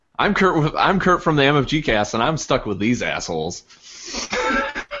I'm Kurt from the MFG cast, and I'm stuck with these assholes.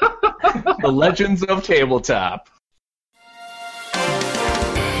 The Legends of Tabletop.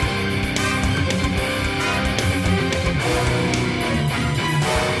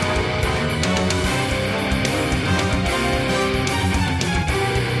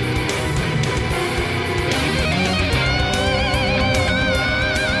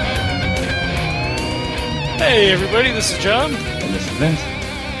 Hey everybody, this is John. And this is Vince.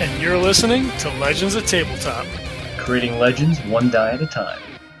 And you're listening to Legends of Tabletop. Creating legends one die at a time.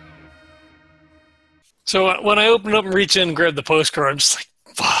 So when I open up and reach in and grab the postcard, I'm just like,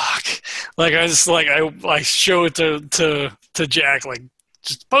 fuck. Like I show it to Jack, like,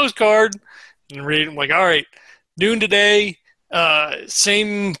 just a postcard, and read it. I'm like, all right, noon today,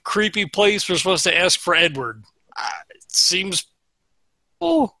 same creepy place we're supposed to ask for Edward. It seems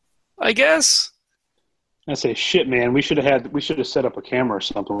cool, I guess. I say, shit, man, we should have set up a camera or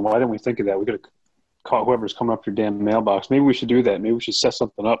something. Why didn't we think of that? We could have caught whoever's coming up your damn mailbox. Maybe we should do that. Maybe we should set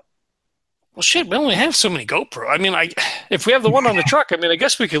something up. Well, shit, we only have so many GoPro. I mean, if we have the one on the truck, I mean, I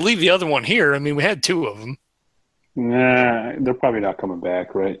guess we could leave the other one here. I mean, we had two of them. Nah, they're probably not coming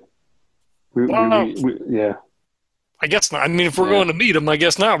back, right? Yeah. I guess not. I mean, if we're going to meet them, I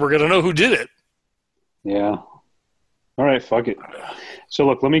guess not. We're going to know who did it. Yeah. All right, fuck it. So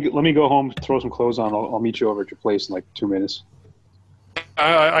look, let me go home, throw some clothes on. I'll meet you over at your place in like 2 minutes.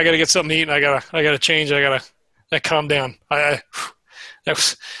 I got to get something to eat, and I gotta change. I gotta calm down. That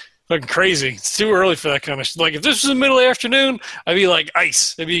was fucking crazy. It's too early for that kind of shit. Like, if this was the middle of the afternoon, I'd be like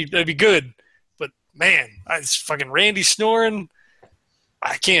ice. That'd be good. But man, it's fucking Randy snoring.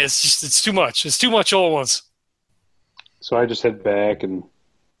 I can't. It's too much. It's too much all at once. So I just head back and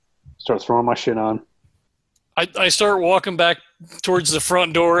start throwing my shit on. I start walking back towards the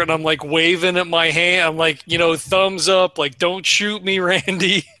front door, and I'm like waving at my hand. I'm like, thumbs up, like, don't shoot me,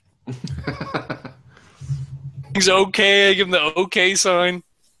 Randy. He's okay. I give him the okay sign.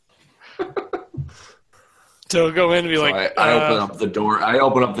 So go in and be like, I open up the door. I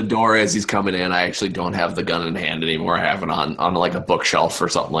open up the door as he's coming in. I actually don't have the gun in hand anymore. I have it on like a bookshelf or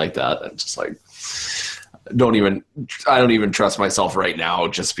something like that. I'm just like, I don't even trust myself right now,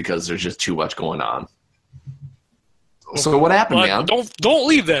 just because there's just too much going on. So what happened, man? Don't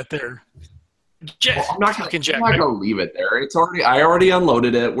leave that there. I'm not gonna leave it there. I already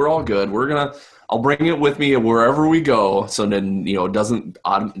unloaded it. We're all good. I'll bring it with me wherever we go, so then it doesn't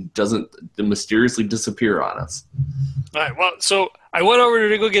mysteriously disappear on us. All right. Well, so I went over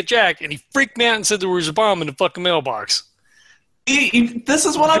to go get Jack, and he freaked me out and said there was a bomb in the fucking mailbox. This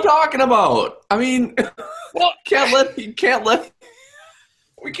is what I'm talking about. I mean, well, we can't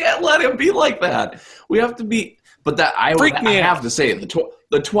let him be like that. We have to be. But I have to say,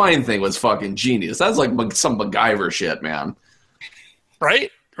 the twine thing was fucking genius. That's like some MacGyver shit, man.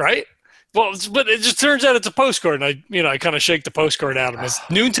 Right. Well, but it just turns out it's a postcard, and I kind of shake the postcard out of him. It's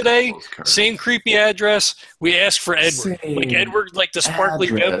noon today, same creepy address. We asked for Edward, like Edward, like the sparkly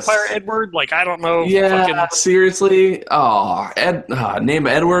vampire Edward. Like, I don't know. Yeah, seriously. Oh, name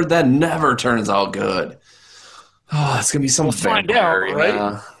Edward, that never turns out good. Oh, it's gonna be some vampire, find out,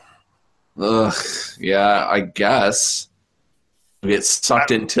 right? Ugh, yeah, I guess. We get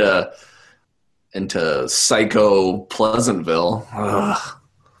sucked into Psycho Pleasantville. Ugh.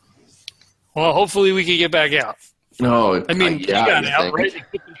 Well, hopefully we can get back out. No, I mean, you got out, right? They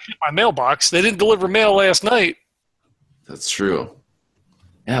put the shit in my mailbox. They didn't deliver mail last night. That's true.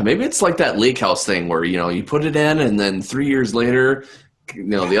 Yeah, maybe it's like that lake house thing where, you put it in, and then 3 years later,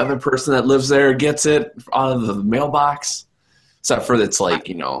 the other person that lives there gets it out of the mailbox. Except for it's like,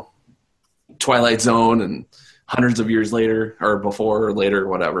 Twilight Zone and hundreds of years later or before or later,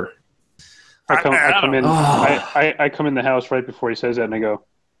 whatever. I come in the house right before he says that, and I go,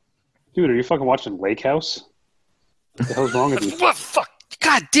 dude, are you fucking watching Lake House? What the hell's wrong with you? What fuck?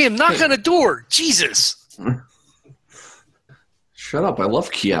 God damn, knock on the door. Jesus. Shut up. I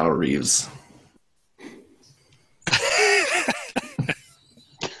love Keanu Reeves.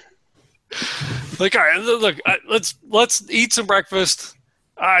 Like, all right, look, let's eat some breakfast.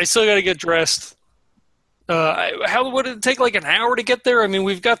 I still got to get dressed. How would it take, like an hour to get there? I mean,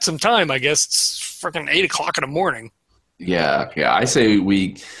 we've got some time, I guess. It's freaking 8 o'clock in the morning. Yeah. I say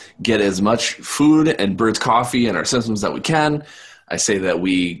we get as much food and Bird's coffee and our systems that we can. I say that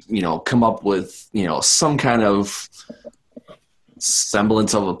we, come up with, some kind of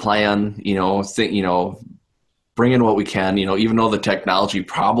semblance of a plan, bring in what we can, even though the technology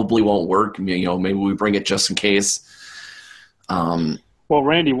probably won't work, maybe we bring it just in case. Well,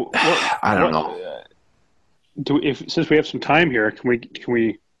 Randy, I don't know. Since we have some time here, can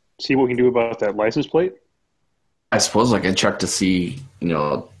we see what we can do about that license plate? I suppose I can check to see,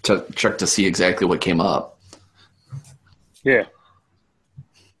 to check to see exactly what came up. Yeah.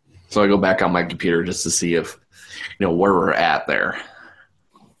 So I go back on my computer just to see if, where we're at there.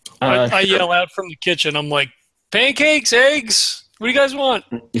 I yell out from the kitchen. I'm like, pancakes, eggs. What do you guys want?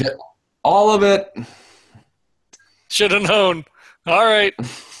 Yeah, all of it. Should have known. All right.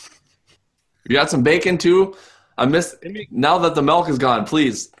 You got some bacon too? Now that the milk is gone,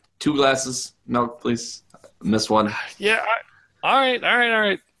 please, 2 glasses milk, please. I missed one. Yeah. All right.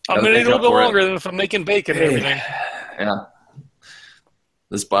 I'm Gotta going to need make a little up bit for it. longer than if I'm making bacon and everything. Yeah.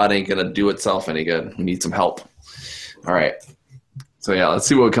 This bot ain't going to do itself any good. We need some help. All right. So, yeah, let's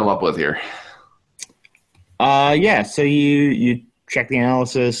see what we come up with here. So you check the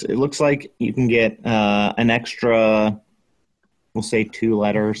analysis. It looks like you can get an extra, we'll say 2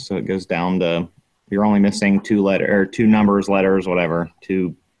 letters, so it goes down to, you're only missing 2 numbers, letters, whatever,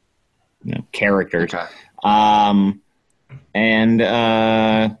 2 characters. Okay.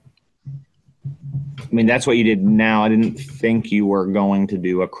 That's what you did now. I didn't think you were going to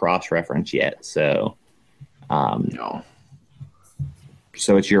do a cross-reference yet, so No.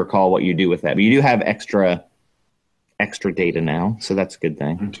 so it's your call what you do with that. But you do have extra data now, so that's a good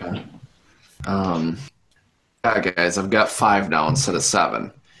thing. Okay. Yeah, guys, I've got 5 now instead of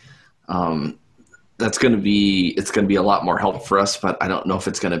 7. It's going to be a lot more help for us, but I don't know if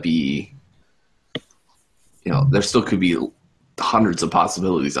it's going to be, there still could be hundreds of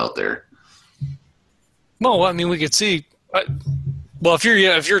possibilities out there. No, I mean, we could see.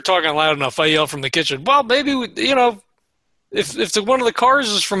 If you're talking loud enough, I yell from the kitchen. Well, maybe if one of the cars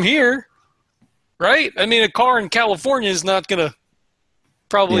is from here, right? I mean, a car in California is not gonna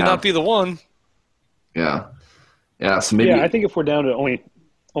not be the one. Yeah. Yeah. So maybe. Yeah, I think if we're down to only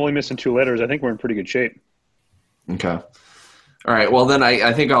missing 2 letters, I think we're in pretty good shape. Okay. All right. Well, then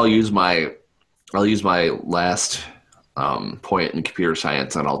I think I'll use my last point in computer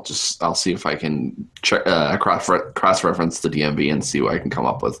science, and I'll see if I can check cross reference the DMV and see what I can come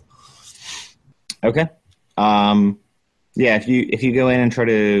up with. Okay. If you go in and try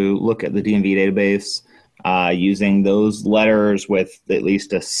to look at the DMV database using those letters with at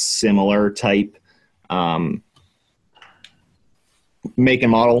least a similar type make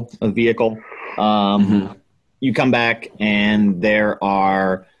and model of vehicle, you come back and there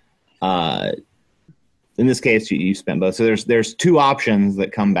are in this case you spent both. So there's 2 options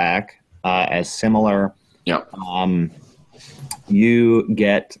that come back as similar. Yep. You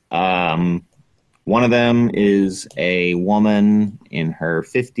get one of them is a woman in her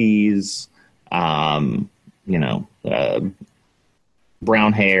 50s,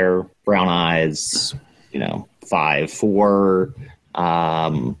 brown hair, brown eyes, 5'4",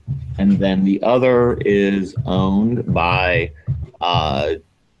 and then the other is owned by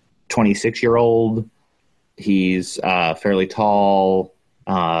 26-year-old. He's fairly tall,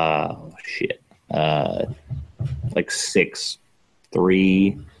 like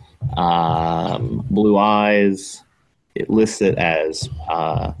 6'3", blue eyes. It lists it as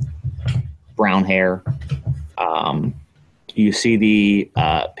brown hair. You see the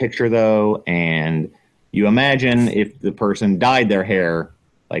picture though, and you imagine if the person dyed their hair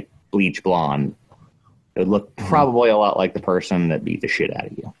like bleach blonde, it would look probably a lot like the person that beat the shit out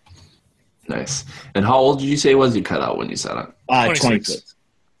of you. Nice. And how old did you say was you cut out when you said it? 26.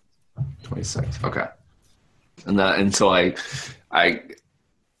 26. Okay. And so I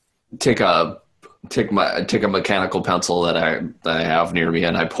take a mechanical pencil that I have near me,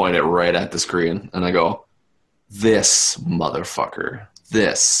 and I point it right at the screen, and I go, "This motherfucker.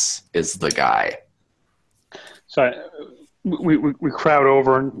 This is the guy." So we crowd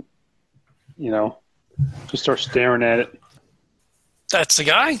over and just start staring at it. That's the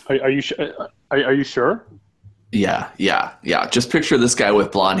guy. Are you sure? Yeah. Just picture this guy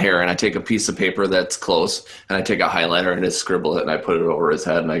with blonde hair, and I take a piece of paper that's close, and I take a highlighter and I scribble it, and I put it over his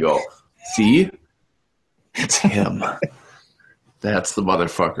head, and I go, "See? It's him. That's the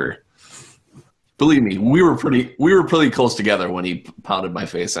motherfucker." Believe me, we were pretty close together when he pounded my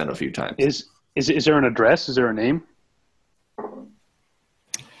face in a few times. Is there an address? Is there a name?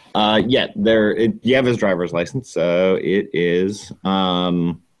 You have his driver's license, so it is.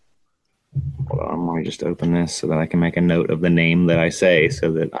 Hold on, let me just open this so that I can make a note of the name that I say,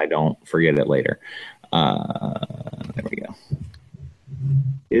 so that I don't forget it later. There we go.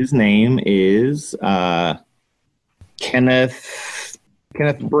 His name is Kenneth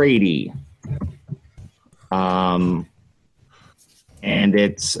Brady, and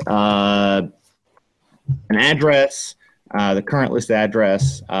it's an address. The current listed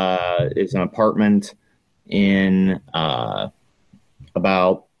address is an apartment in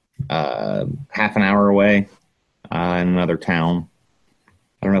about half an hour away in another town.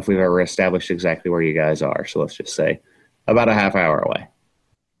 I don't know if we've ever established exactly where you guys are, so let's just say about a half hour away.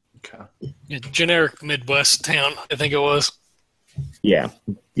 Okay. Yeah, generic Midwest town, I think it was. Yeah.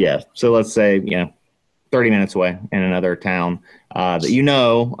 So let's say 30 minutes away in another town that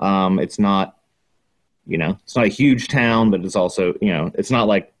it's not it's not a huge town, but it's also it's not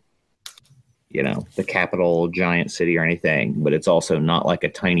like the capital giant city or anything, but it's also not like a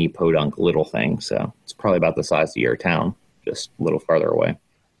tiny podunk little thing. So it's probably about the size of your town, just a little farther away.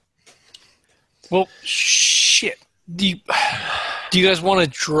 Well, shit. Do you guys want to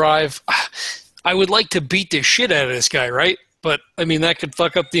drive? I would like to beat the shit out of this guy, right? But I mean, that could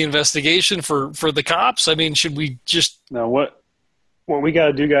fuck up the investigation for the cops. I mean, should we just? No, what we got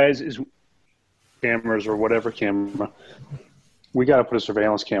to do, guys, is cameras or whatever camera. We got to put a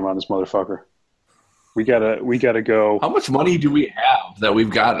surveillance camera on this motherfucker. We gotta go. How much money do we have that we've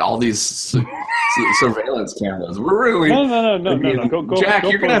got all these surveillance cameras? We're really no. Go, Jack,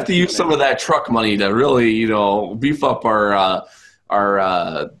 you're gonna have to use it. some of that truck money to really beef up our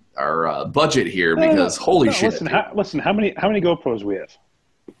budget here because holy shit! Listen. How many GoPros we have?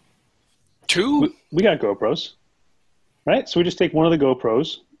 2. We got GoPros, right? So we just take one of the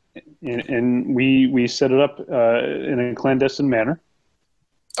GoPros and we set it up in a clandestine manner.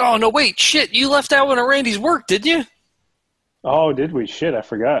 Oh no! Wait, shit! You left that one at Randy's work, didn't you? Oh, did we? Shit, I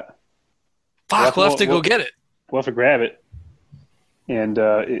forgot. Fuck, we'll have to go get it. We'll have to grab it, and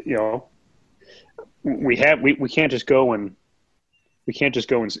we can't just go and let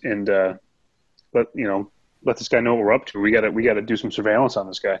this guy know what we're up to. We gotta do some surveillance on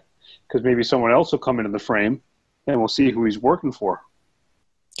this guy because maybe someone else will come into the frame, and we'll see who he's working for.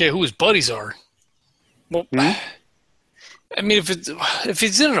 Yeah, who his buddies are. Well, I mean, if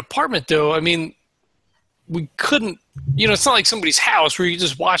it's in an apartment, though, I mean, we couldn't. It's not like somebody's house where you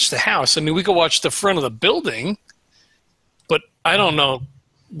just watch the house. I mean, we could watch the front of the building, but I don't know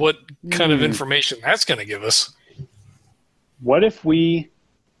what kind of information that's going to give us. What if we?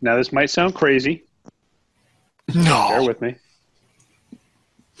 Now, this might sound crazy. No, bear with me.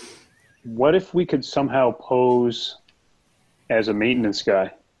 What if we could somehow pose as a maintenance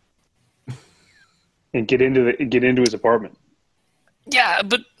guy and get into his apartment? Yeah,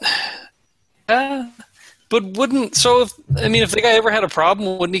 but wouldn't if the guy ever had a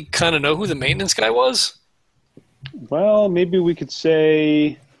problem, wouldn't he kind of know who the maintenance guy was? Well, maybe we could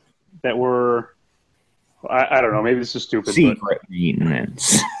say that we're. I don't know. Maybe this is stupid. Secret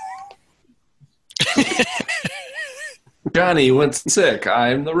maintenance. Johnny went sick.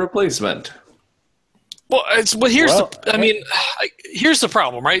 I'm the replacement. Well, here's the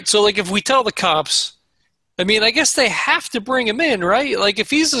problem, right? So, like, if we tell the cops, I mean, I guess they have to bring him in, right? Like, if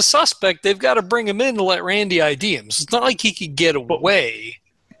he's a suspect, they've got to bring him in to let Randy ID him. So it's not like he could get away.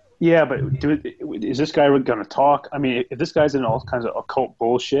 Yeah, but is this guy going to talk? I mean, if this guy's in all kinds of occult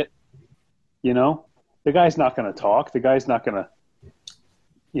bullshit, the guy's not going to talk. The guy's not going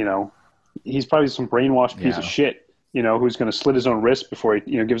to, he's probably some brainwashed piece of shit, who's going to slit his own wrist before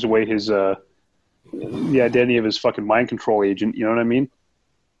he, gives away his the identity of his fucking mind control agent. You know what I mean?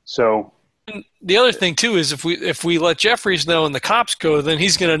 So. And the other thing too is if we let Jeffries know and the cops go, then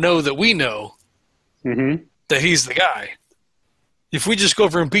he's going to know that we know that he's the guy. If we just go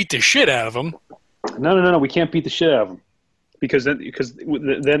over and beat the shit out of him, no, we can't beat the shit out of him because then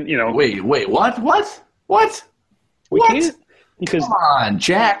Wait, what? We can't because come on,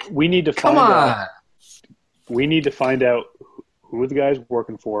 Jack. We need to find out. We need to find out who the guy's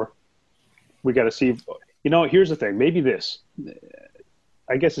working for. We got to see. Here's the thing. Maybe this.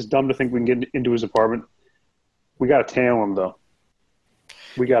 I guess it's dumb to think we can get into his apartment. We got to tail him, though.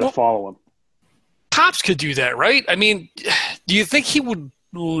 We got to follow him. Cops could do that, right? I mean, do you think he would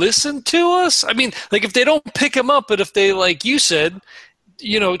listen to us? I mean, like, if they don't pick him up, but if they, like you said,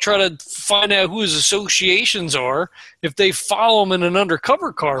 try to find out who his associations are, if they follow him in an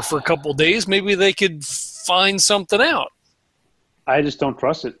undercover car for a couple of days, maybe they could find something out. I just don't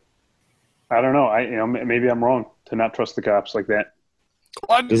trust it. I don't know. Maybe I'm wrong to not trust the cops like that.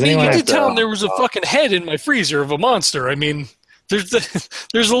 Well, I mean, you did tell him there was a fucking head in my freezer of a monster. I mean, there's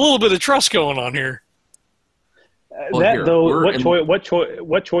a little bit of trust going on here. What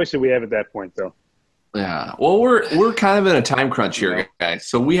choice do we have at that point, though? Yeah. Well, we're kind of in a time crunch here, guys.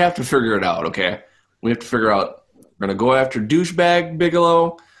 So we have to figure it out. Okay, we have to figure out we're gonna go after douchebag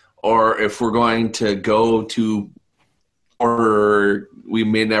Bigelow, or if we're going to go to, or we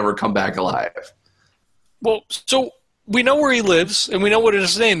may never come back alive. Well, so we know where he lives, and we know what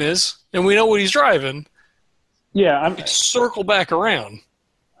his name is, and we know what he's driving. Yeah, circle back around.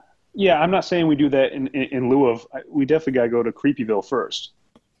 Yeah, I'm not saying we do that in lieu of. We definitely got to go to Creepyville first.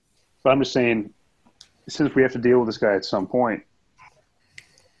 But I'm just saying, since we have to deal with this guy at some point,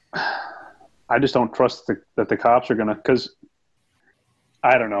 I just don't trust that the cops are gonna. Because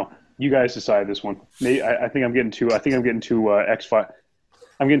I don't know. You guys decide this one. Maybe, I think I'm getting too. I think I'm getting too X-Files.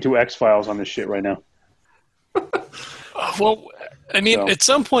 I'm getting too X-Files on this shit right now. Well, I mean, So. at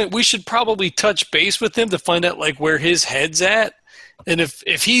some point we should probably touch base with him to find out like where his head's at, and if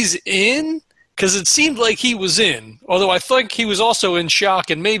he's in, because it seemed like he was in. Although I think he was also in shock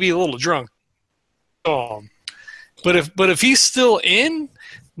and maybe a little drunk. But if he's still in,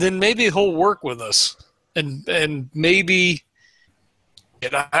 then maybe he'll work with us, and maybe.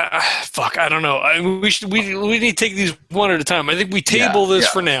 Fuck, I don't know. We need to take these one at a time. I think we table this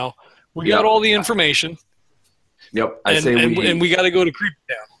for now. We got all the information. Yep. And we got to go to Creepy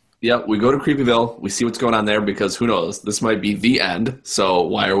Town. Yep, we go to Creepyville. We see what's going on there because who knows? This might be the end. So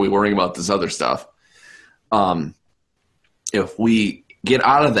why are we worrying about this other stuff? If we get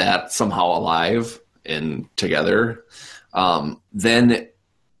out of that somehow alive and together, then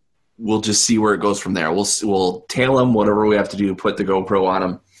we'll just see where it goes from there. We'll tail him, whatever we have to do to put the GoPro on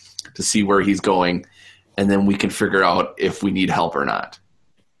him to see where he's going, and then we can figure out if we need help or not,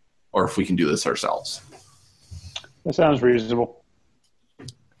 or if we can do this ourselves. That sounds reasonable.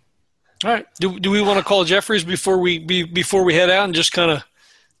 All right. Do we want to call Jeffries before we head out and just kind of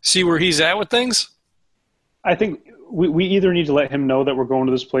see where he's at with things? I think we either need to let him know that we're going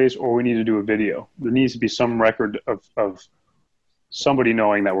to this place, or we need to do a video. There needs to be some record of somebody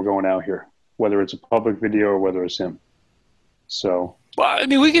knowing that we're going out here, whether it's a public video or whether it's him. So, well, I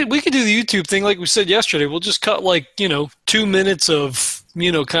mean, we could do the YouTube thing like we said yesterday. We'll just cut 2 minutes of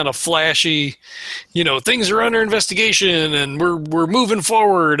kind of flashy, things are under investigation and we're moving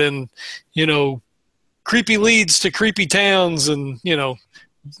forward, and creepy leads to creepy towns, and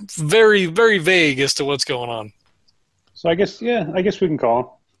very, very vague as to what's going on. So I guess we can call him,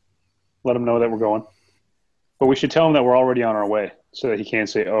 let him know that we're going, but we should tell him that we're already on our way, so that he can't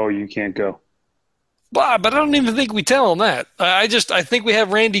say, "Oh, you can't go." Well, but I don't even think we tell him that. I think we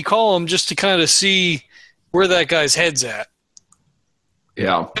have Randy call him just to kind of see where that guy's head's at.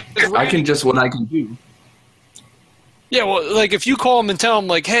 Yeah, I can just what I can do. Yeah, well, like if you call him and tell him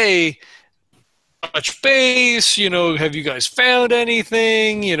like, "Hey, touch base, have you guys found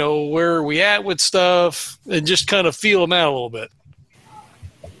anything? Where are we at with stuff?" And just kind of feel him out a little bit.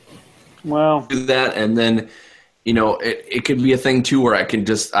 Well, Do that, and then it could be a thing too where I can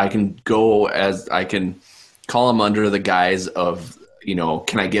call him under the guise of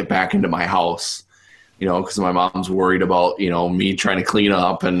can I get back into my house, because my mom's worried about me trying to clean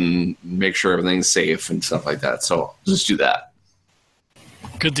up and make sure everything's safe and stuff like that. So just do that.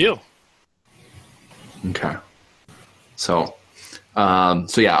 Good deal. Okay. So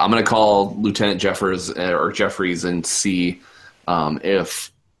yeah, I'm gonna call Lieutenant Jeffers or Jeffries and see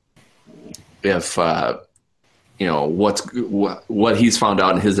if what he's found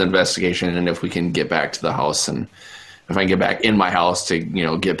out in his investigation, and if we can get back to the house, and if I can get back in my house to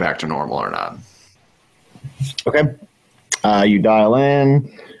get back to normal or not. Okay. You dial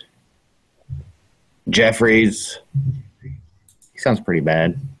in. Jeffries. He sounds pretty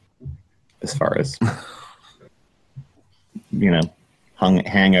bad as far as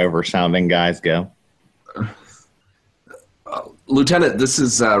hangover sounding guys go. Lieutenant, this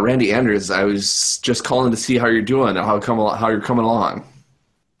is Randy Andrews. I was just calling to see how you're doing, how you're coming along.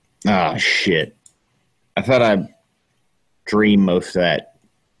 Oh, shit. I thought I dreamed most of that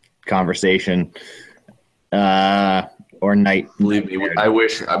conversation. Or night. Believe me, I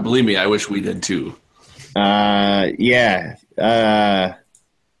wish we did too. Yeah.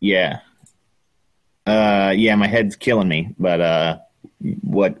 My head's killing me, but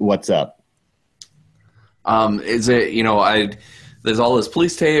what's up? Is it, there's all this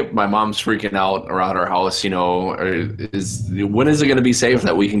police tape. My mom's freaking out around our house, when is it going to be safe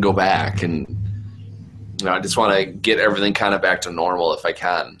that we can go back? And, I just want to get everything kind of back to normal if I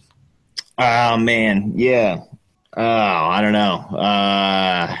can. Oh, man. Yeah. Oh, I don't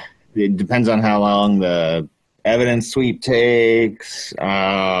know. It depends on how long the evidence sweep takes.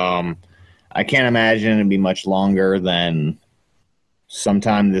 I can't imagine it'd be much longer than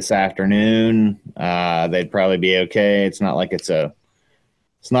sometime this afternoon. They'd probably be okay. It's not like it's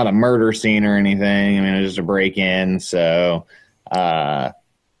not a murder scene or anything. I mean, it's just a break-in. So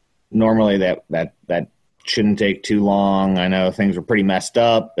normally that shouldn't take too long. I know things were pretty messed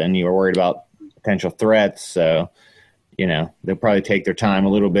up and you were worried about potential threats. So, they'll probably take their time a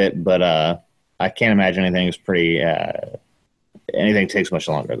little bit, but I can't imagine anything takes much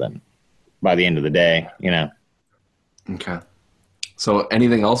longer than by the end of the day, Okay. So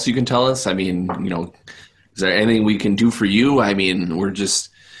anything else you can tell us? I mean, is there anything we can do for you? I mean, we're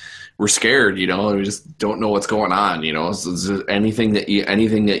we're scared, you know, and we just don't know what's going on, you know. So is there anything that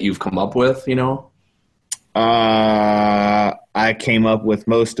you've come up with, you know? I came up with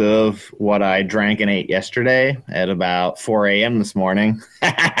most of what I drank and ate yesterday at about 4 a.m. this morning.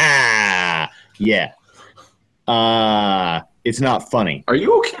 Yeah. It's not funny. Are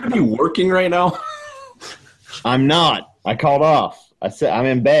you okay to be working right now? I'm not. I called off. I said I'm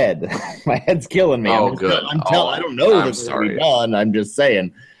in bed. My head's killing me. Oh, good. I don't know I'm that it's sorry. done. I'm just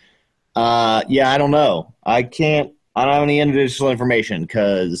saying. Yeah, I don't know. I don't have any additional information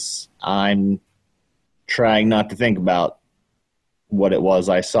because I'm trying not to think about what it was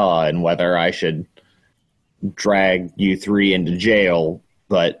I saw and whether I should drag you three into jail,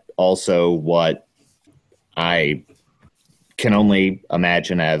 but also what I can only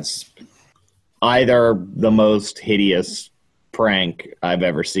imagine as either the most hideous prank I've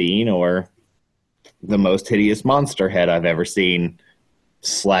ever seen or the most hideous monster head I've ever seen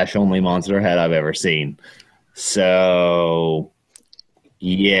 / only monster head I've ever seen. So,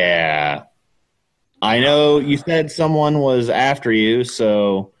 yeah. I know you said someone was after you,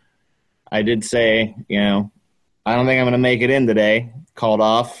 so I did say, you know, I don't think I'm going to make it in today. Called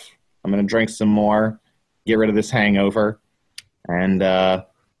off. I'm going to drink some more, get rid of this hangover, and,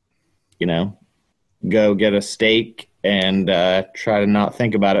 you know, go get a steak and try to not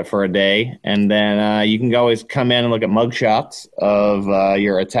think about it for a day. And then you can always come in and look at mugshots of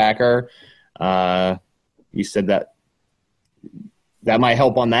your attacker. You said that might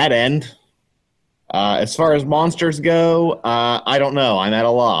help on that end. As far as monsters go, I don't know. I'm at a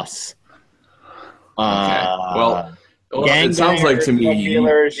loss. Okay. Well, it sounds like to me,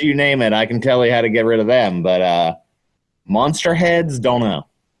 dealers, you name it, I can tell you how to get rid of them. But monster heads, don't know.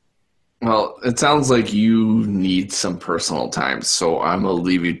 well, it sounds like you need some personal time, so I'm gonna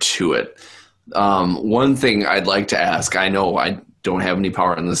leave you to it. One thing I'd like to ask, I know I don't have any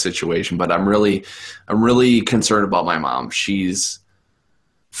power in this situation, but I'm really concerned about my mom. She's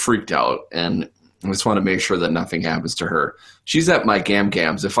freaked out, and I just want to make sure that nothing happens to her. She's at my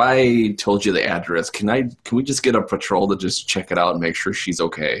Gams. If I told you the address, can we just get a patrol to just check it out and make sure she's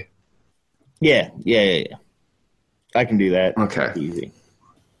okay? Yeah. I can do that. Okay. Easy.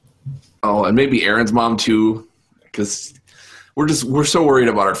 Oh, and maybe Aaron's mom too, because we're so worried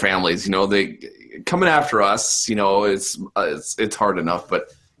about our families. You know, they coming after us. You know, it's hard enough,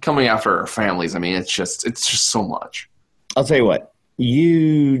 but coming after our families, I mean, it's just so much. I'll tell you what.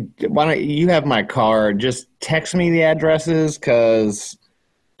 Why don't you have my card? Just text me the addresses because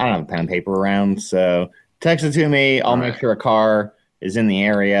I don't have a pen and paper around. So text it to me. I'll make sure a car is in the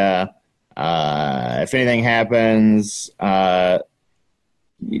area. If anything happens, call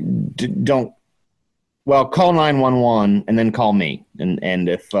 911 and then call me. And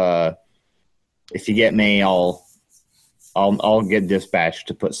if you get me, I'll get dispatched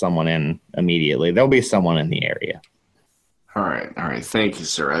to put someone in immediately. There'll be someone in the area. All right. Thank you,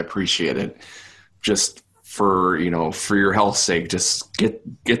 sir. I appreciate it. Just for your health's sake, just get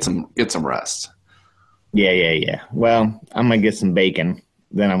some rest. Yeah. Well, I'm gonna get some bacon.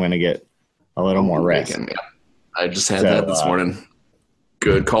 Then I'm gonna get a little more rest. Bacon, yeah. I just had that this morning.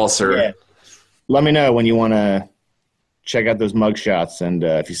 Good call, sir. Yeah. Let me know when you want to check out those mugshots, and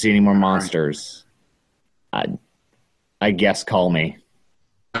if you see any more monsters, I guess call me.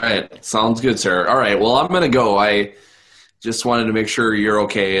 All right. Sounds good, sir. All right. Well, I'm gonna go. I just wanted to make sure you're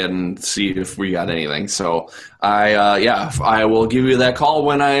okay and see if we got anything. So I will give you that call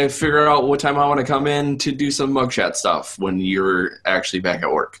when I figure out what time I want to come in to do some mugshot stuff when you're actually back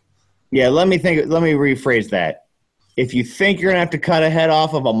at work. Yeah, let me rephrase that. If you think you're going to have to cut a head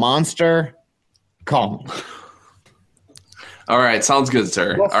off of a monster, call me. All right. Sounds good,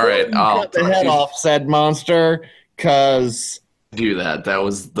 sir. All right. I'll cut the head off said monster because do that. That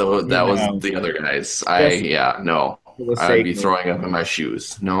was the other guys. I'd be throwing up in my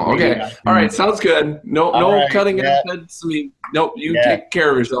shoes. No. Okay. Yeah. All right. Sounds good. No right, cutting yeah. heads to me. Nope. You take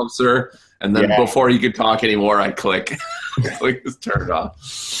care of yourself, sir. And then before you could talk anymore, I click this turn it off.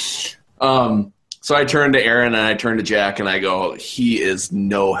 So I turned to Aaron and I turned to Jack and I go, he is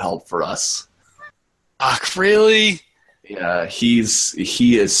no help for us. Really? Yeah, he's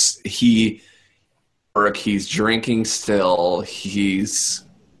drinking still. He's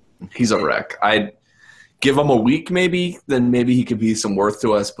a wreck. I'd give him a week maybe, then maybe he could be some worth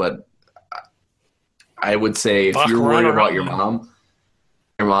to us, but I would say if you're worried about your mom,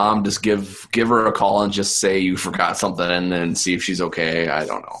 just give her a call and just say you forgot something and then see if she's okay. I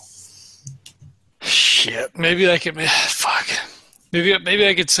don't know. Shit. Maybe I could. Fuck. Maybe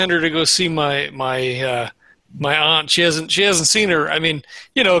I could send her to go see my aunt. She hasn't seen her. I mean,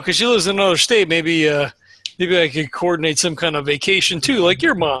 because she lives in another state. Maybe Maybe I could coordinate some kind of vacation too, like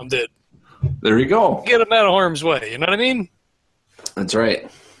your mom did. There you go. Get them out of harm's way. You know what I mean? That's right.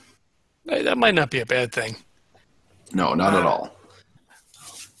 That might not be a bad thing. No, not at all.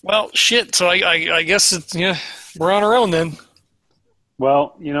 Well, shit. So I guess it's, we're on our own then.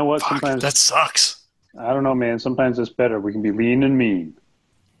 Well, you know what? Fuck, Sometimes that sucks. I don't know, man. Sometimes it's better. We can be lean and mean,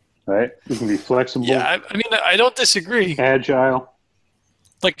 right? We can be flexible, Yeah, I mean, I don't disagree. agile,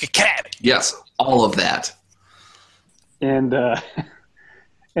 Like a cat. Yes, all of that. and and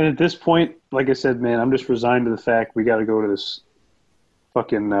at this point, like I said, man, I'm just resigned to the fact we got to go to this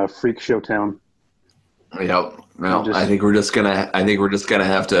fucking freak show town. Yep. Well, I think we're just gonna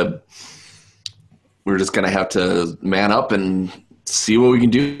have to. We're just gonna have to man up and see what we can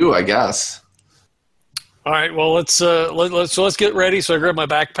do, I guess. All right. Well, let's get ready. So I grab my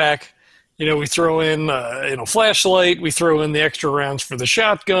backpack. We throw in flashlight. We throw in the extra rounds for the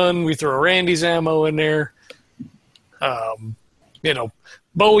shotgun. We throw Randy's ammo in there.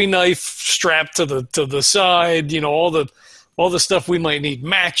 Bowie knife strapped to the side. All the stuff we might need: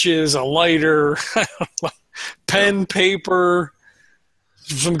 matches, a lighter, pen, paper,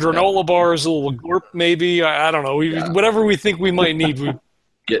 some granola bars, a little gorp maybe. I don't know. Whatever we think we might need, we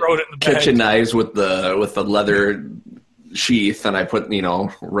throw it in the bag. Kitchen knives with the leather sheath, and I put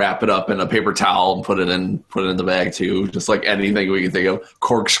wrap it up in a paper towel and put it in the bag too. Just like anything we can think of.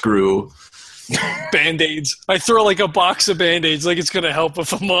 Corkscrew. Band-Aids. I throw like a box of Band-Aids like it's going to help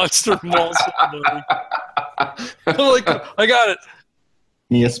if a monster mauls somebody. I'm like, I got it.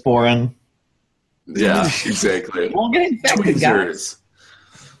 Neosporin. Yeah, exactly. Won't get infected, guys.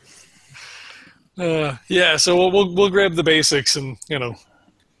 Yeah, so we'll grab the basics, and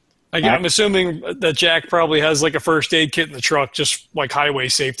I'm assuming that Jack probably has like a first aid kit in the truck, just like highway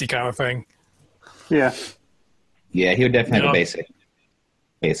safety kind of thing. Yeah. Yeah, he would definitely have a basic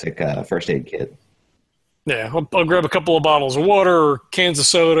first aid kit. Yeah, I'll grab a couple of bottles of water or cans of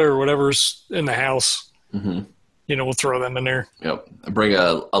soda or whatever's in the house. Mm-hmm. We'll throw them in there. Yep. I bring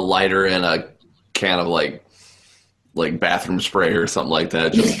a lighter and a can of like bathroom spray or something like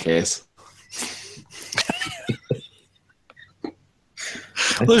that, just in case.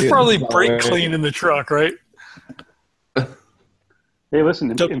 There's probably brake clean in the truck, right? Hey, listen,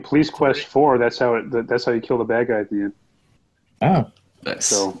 in Police Quest 4, that's how you kill the bad guy at the end. Oh, Nice.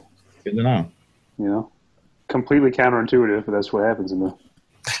 So, good to know. Completely counterintuitive, but that's what happens in the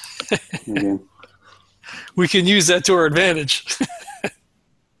game. We can use that to our advantage.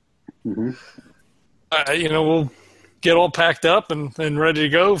 Mm-hmm. We'll get all packed up and ready to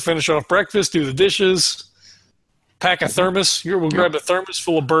go, finish off breakfast, do the dishes, pack a thermos. We'll grab a thermos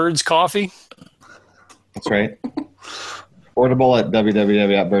full of Bird's coffee. That's right. Portable at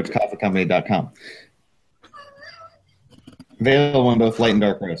www.birdscoffeecompany.com. Available in both light and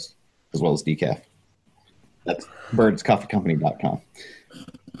dark roast, as well as decaf. That's birdscoffeecompany.com.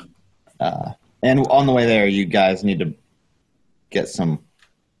 And on the way there, you guys need to get some...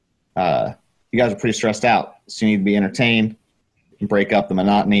 you guys are pretty stressed out, so you need to be entertained and break up the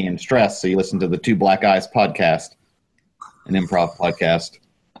monotony and stress, so you listen to the Two Black Eyes podcast, an improv podcast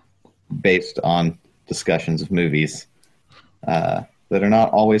based on discussions of movies that are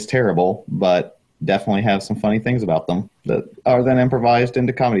not always terrible, but definitely have some funny things about them that are then improvised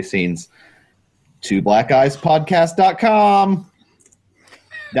into comedy scenes. TwoBlackEyesPodcast.com.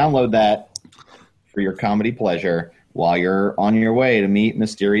 Download that for your comedy pleasure while you're on your way to meet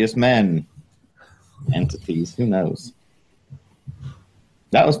mysterious men, entities, who knows.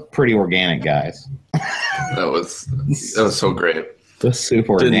 That was pretty organic, guys. That was so great. It was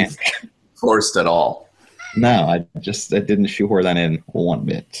super organic. Didn't forced at all. No, I didn't shoehorn that in one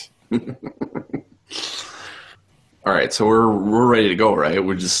bit. All right, so we're ready to go, right?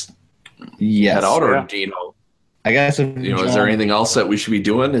 We're just head out, or I guess is there anything else that we should be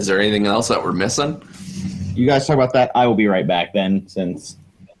doing? Is there anything else that we're missing? You guys talk about that. I will be right back then, since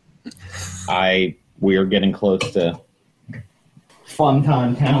we are getting close to fun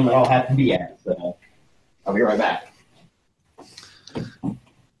time town that I'll have to be at. So I'll be right back.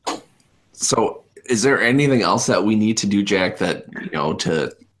 So, is there anything else that we need to do, Jack? That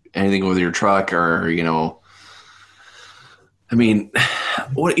to anything with your truck, or I mean,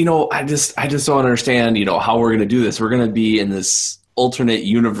 what I just don't understand. How we're gonna do this. We're gonna be in this alternate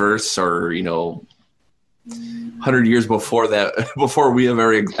universe, or 100 years before that, before we have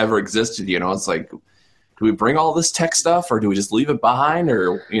ever existed. It's like, do we bring all this tech stuff, or do we just leave it behind?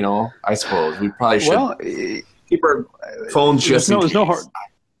 Or I suppose we probably should keep our phones just. There's no harm.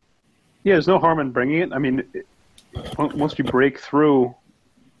 Yeah, there's no harm in bringing it. I mean, once you break through,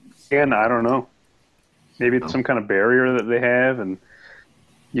 and I don't know, maybe it's some kind of barrier that they have, and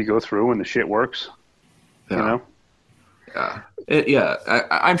you go through and the shit works. Yeah. You know? Yeah.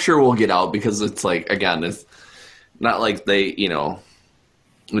 I'm sure we'll get out because it's like, again, it's not like they, you know,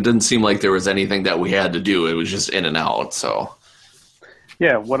 it didn't seem like there was anything that we had to do. It was just in and out. So,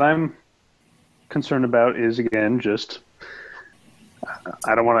 Yeah, what I'm concerned about is, again, just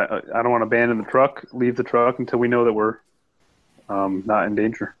I don't want to abandon the truck, leave the truck until we know that we're not in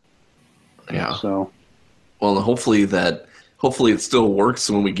danger. yeah. So, Well, hopefully it still works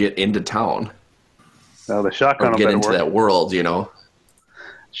when we get into town now the shotgun or will get better into work. that world, you know?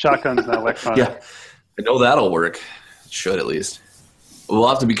 Shotgun's not electronic. Yeah. I know that'll work. It should at least. We'll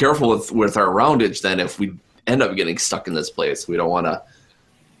have to be careful with our roundage then if we end up getting stuck in this place. We don't want to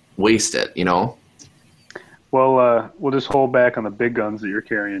waste it, you know? Well, we'll just hold back on the big guns that you're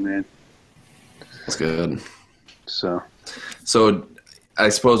carrying, man. That's good. So, I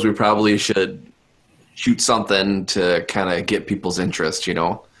suppose we probably should shoot something to kind of get people's interest, you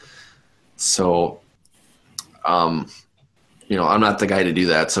know? So, you know, I'm not the guy to do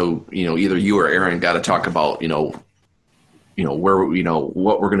that. So, you know, either you or Aaron got to talk about, you know, where, you know,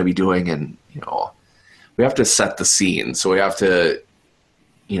 what we're going to be doing. And, you know, we have to set the scene. So we have to,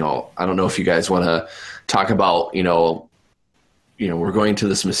 you know, I don't know if you guys want to talk about, you know, we're going to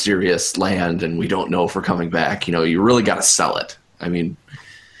this mysterious land and we don't know if we're coming back. You know, you really got to sell it. I mean,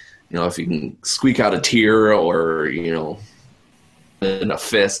 you know, if you can squeak out a tear or, you know, in a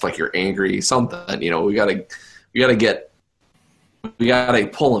fist, like you're angry, something, you know, we gotta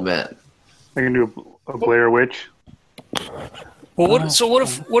pull them in. I can do a Blair Witch. Well,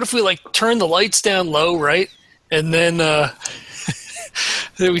 what if we like turn the lights down low, right? And then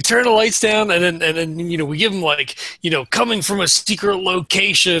then we turn the lights down, and then you know we give them like, you know, coming from a secret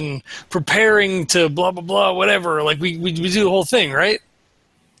location, preparing to blah blah blah, whatever. Like we do the whole thing, right?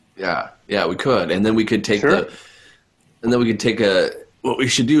 Yeah, we could, and then we could take Sure. what we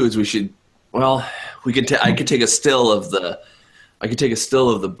should do is I could take a still of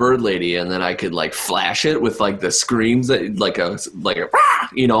the bird lady, and then I could like flash it with like the screams that like a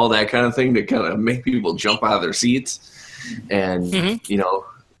you know, that kind of thing to kind of make people jump out of their seats, and you know,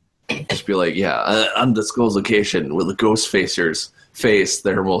 just be like, yeah, undisclosed location with the ghost facers face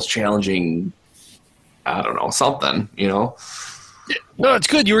their most challenging, I don't know, something, you know. No, it's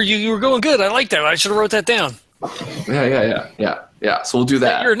good. You were going good. I like that. I should have wrote that down. Yeah. So we'll do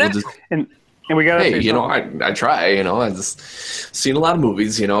that. You're an We'll actor. just, And we got to hey, you know, I try, you know, I just seen a lot of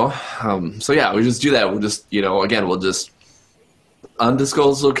movies, you know. So yeah, we just do that. We'll just, you know, again, we'll just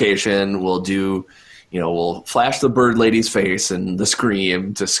undisclosed location. We'll do, you know, we'll flash the bird lady's face and the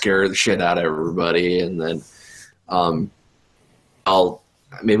scream to scare the shit out of everybody, and then I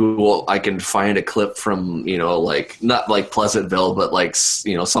can find a clip from, you know, like not like Pleasantville, but like,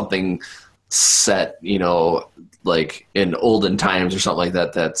 you know, something set, you know, like in olden times or something like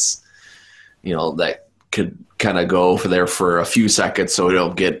that. That's, you know, that could kind of go over there for a few seconds so we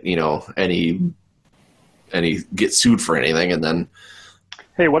don't get, you know, any get sued for anything, and then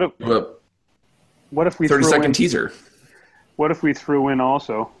Hey, what if we 30-second teaser. What if we threw in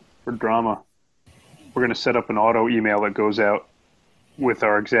also for drama? We're going to set up an auto email that goes out with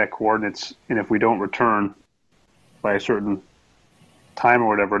our exact coordinates, and if we don't return by a certain time or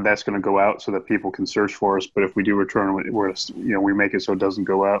whatever, that's going to go out so that people can search for us. But if we do return, we make it so it doesn't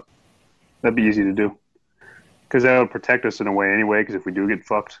go out. That'd be easy to do because that would protect us in a way anyway. Because if we do get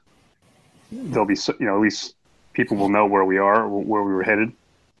fucked, there'll be, you know, at least people will know where we are, where we were headed.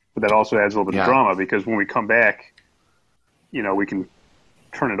 But that also adds a little bit of drama because when we come back, you know, we can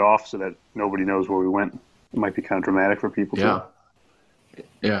turn it off so that nobody knows where we went. It might be kind of dramatic for people too.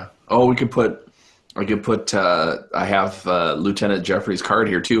 Yeah. Oh, I have Lieutenant Jeffrey's card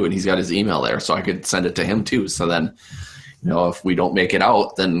here too, and he's got his email there, so I could send it to him too. So then, you know, if we don't make it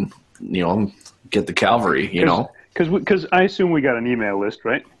out, then, you know, get the cavalry, you know. Because I assume we got an email list,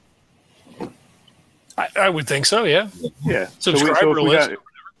 right? I would think so. Yeah. Yeah. Subscriber list.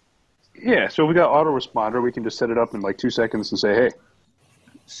 So if we got autoresponder, we can just set it up in like 2 seconds and say, hey,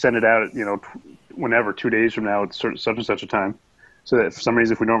 send it out, you know, whenever, 2 days from now at such and such a time. So that for some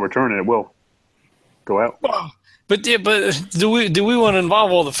reason, if we don't return it, it will go out. But do we want to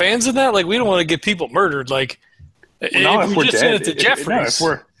involve all the fans in that? Like, we don't want to get people murdered. Like, if we we're just dead, send it to Jeffries.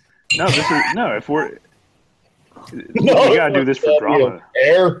 We gotta do this for drama.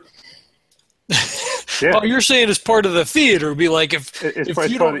 Yeah. Oh, you're saying it's part of the theater. It'd be like if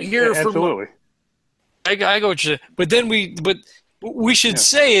you don't hear from, absolutely. I go what you're saying. But then we should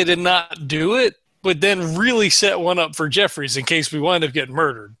say it and not do it. But then really set one up for Jeffries in case we wind up getting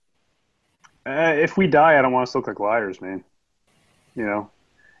murdered. If we die, I don't want us to look like liars, man. You know,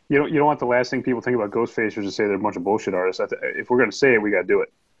 you don't want the last thing people think about Ghostfacers to say they're a bunch of bullshit artists. If we're going to say it, we got to do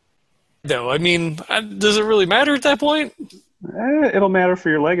it. though. I mean, does it really matter at that point? It'll matter for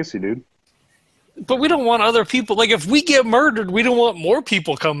your legacy, dude. But we don't want other people. Like, if we get murdered, we don't want more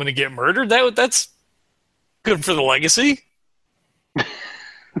people coming to get murdered. That's good for the legacy.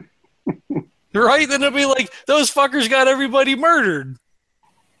 Right? Then it'll be like, those fuckers got everybody murdered.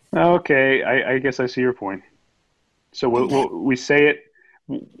 Okay, I guess I see your point. So we say it,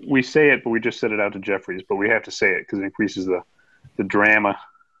 but we just set it out to Jeffries, but we have to say it because it increases the drama.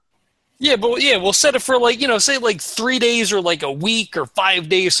 Yeah, but we'll set it for say 3 days or like a week or 5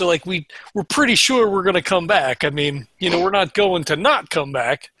 days. So like we're pretty sure we're going to come back. I mean, we're not going to not come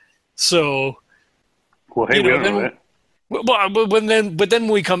back. So, well, hey, we don't know that. Well, but then when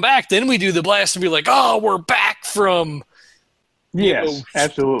we come back, then we do the blast and be like, oh, we're back from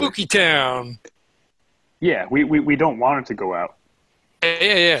absolutely Spooky Town. Yeah, we don't want it to go out.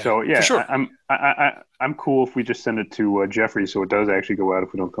 Yeah. So yeah, for sure. I'm cool if we just send it to Jeffrey, so it does actually go out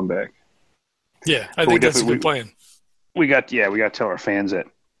if we don't come back. Yeah, I think that's a good plan. We got to tell our fans that,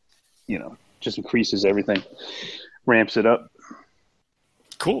 just increases everything, ramps it up.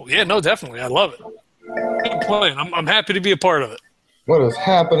 Cool. Yeah, no, definitely. I love it. Good plan. I'm happy to be a part of it. What is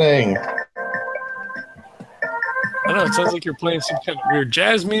happening? I know, it sounds like you're playing some kind of weird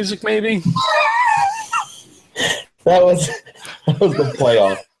jazz music, maybe. That was the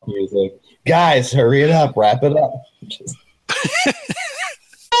playoff music. Guys, hurry it up. Wrap it up.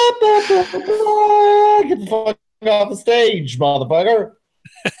 Get the fuck off the stage, motherfucker.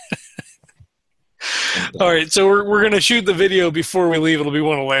 All right, so we're going to shoot the video before we leave. It'll be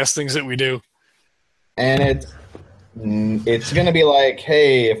one of the last things that we do. And it's going to be like,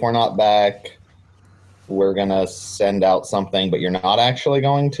 hey, if we're not back, we're going to send out something, but you're not actually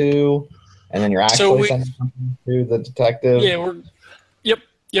going to. And then you're actually sending something to the detective. Yeah,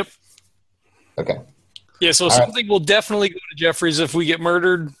 Yep. Okay. Yeah, so something will definitely go to Jeffries if we get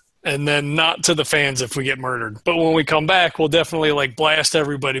murdered, and then not to the fans if we get murdered. But when we come back, we'll definitely blast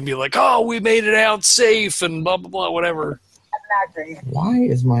everybody and be like, "Oh, we made it out safe," and blah blah blah, whatever. Why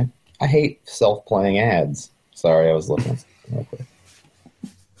is I hate self-playing ads. Sorry, I was looking real quick.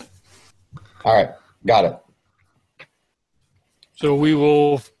 All right, got it. So we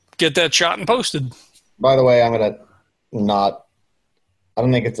will get that shot and posted. By the way, I'm gonna not. I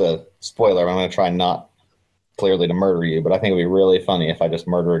don't think it's a spoiler. I'm gonna try not clearly to murder you, but I think it would be really funny if I just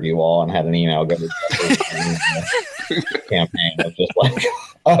murdered you all and had an email go to the campaign of just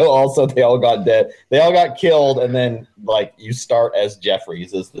oh, also they all got dead. They all got killed, and then you start as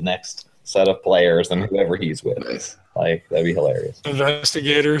Jeffries as the next set of players and whoever he's with. Nice. That'd be hilarious.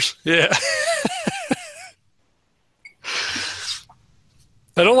 Investigators, yeah.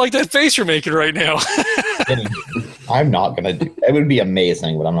 I don't like that face you're making right now. I'm not gonna do it. It would be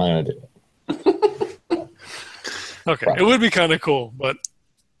amazing, but I'm not gonna do it. Okay, right. It would be kind of cool, but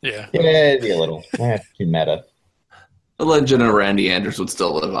yeah. Yeah, it'd be a little too meta. The legend of Randy Anders would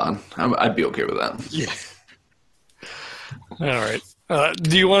still live on. I'd be okay with that. Yeah. All right.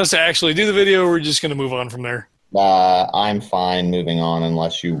 Do you want us to actually do the video, or are we just going to move on from there? I'm fine moving on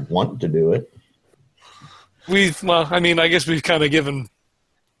unless you want to do it. I guess we've kind of given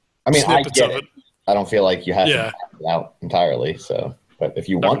I snippets get of it. I don't feel like you have to Yeah. back it out entirely. So, but if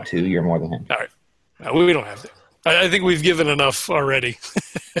you want to, you're more than happy. All right. We don't have to. I think we've given enough already.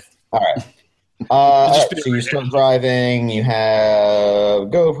 All right. All right. So you start driving. You have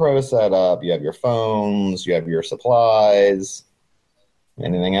GoPro set up. You have your phones. You have your supplies.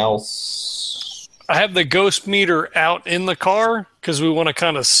 Anything else? I have the ghost meter out in the car because we want to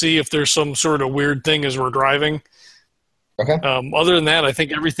kind of see if there's some sort of weird thing as we're driving. Okay. Other than that, I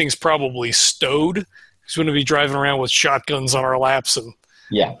think everything's probably stowed because we're going to be driving around with shotguns on our laps. And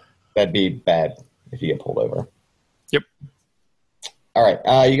yeah, that'd be bad if you get pulled over. Yep. All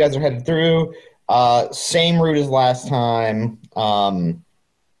right. You guys are headed through. Same route as last time.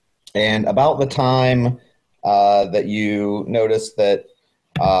 And about the time that you noticed that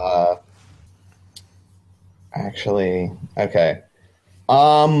okay.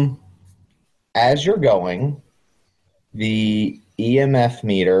 As you're going, the EMF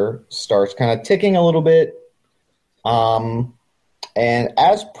meter starts kind of ticking a little bit. And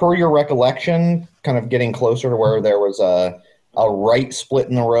as per your recollection, kind of getting closer to where there was a right split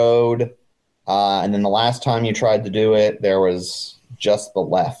in the road. And then the last time you tried to do it, there was just the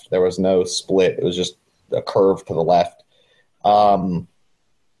left. There was no split. It was just a curve to the left.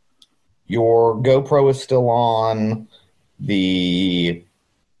 Your GoPro is still on. The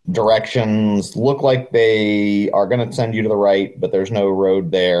directions look like they are going to send you to the right, but there's no road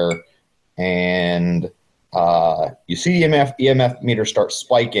there. And you see the EMF meter start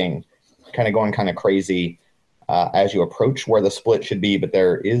spiking, kind of going kind of crazy. as you approach where the split should be, but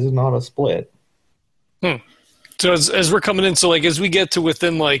there is not a split. So as we're coming in, so like as we get to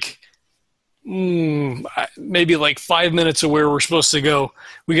within like maybe like 5 minutes of where we're supposed to go,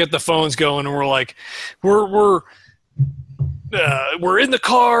 we get the phones going, and we're like, we're in the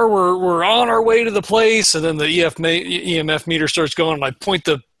car, we're on our way to the place, and then the EMF meter starts going, and I point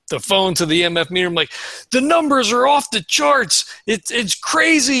the phone to the EMF meter. I'm like, the numbers are off the charts. It's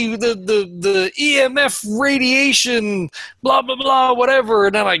crazy. The EMF radiation, blah blah blah, whatever.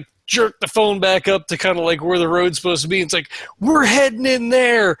 And then I jerk the phone back up to kind of like where the road's supposed to be. It's like, we're heading in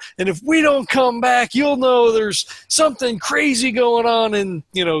there, and if we don't come back, you'll know there's something crazy going on in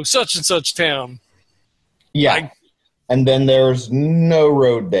such and such town. Yeah, and then there's no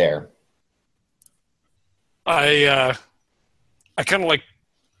road there. I kind of like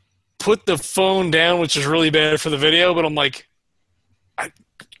put the phone down, which is really bad for the video, but I'm like, I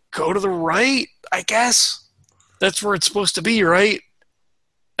go to the right, I guess. That's where it's supposed to be, right?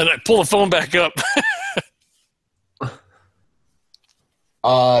 And I pull the phone back up.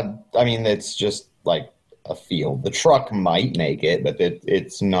 I mean, it's just like a field. The truck might make it, but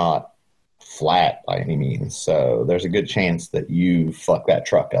it's not flat by any means. So there's a good chance that you fuck that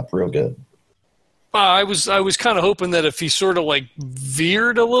truck up real good. I was kind of hoping that if he sort of like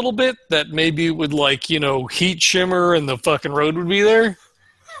veered a little bit, that maybe it would like, heat shimmer and the fucking road would be there.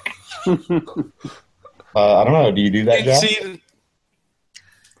 I don't know. Do you do that, Jack?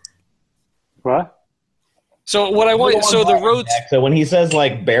 What? So what I want, so the roads. So when he says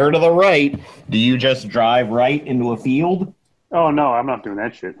like bear to the right, do you just drive right into a field? Oh no, I'm not doing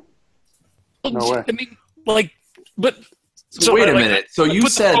that shit. No way. I mean, like, but. So wait a minute. So you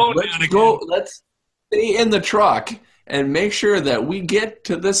said let's stay in the truck and make sure that we get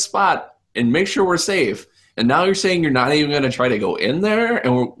to this spot and make sure we're safe. And now you're saying you're not even going to try to go in there,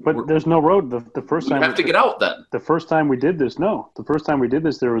 and but there's no road. The first time we have to get out. Then the first time we did this,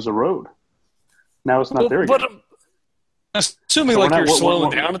 there was a road. Now it's not there again. But assuming so like you're slowing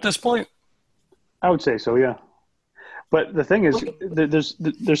down at this point, I would say so. Yeah. But the thing is,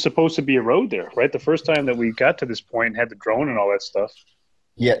 there's supposed to be a road there, right? The first time that we got to this point and had the drone and all that stuff.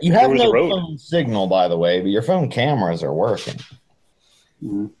 Yeah, you have no phone signal, by the way, but your phone cameras are working.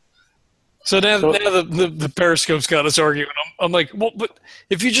 Mm-hmm. So now the Periscope's got us arguing. I'm like, well, but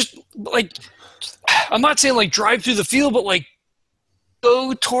if you just, like, I'm not saying, like, drive through the field, but, like,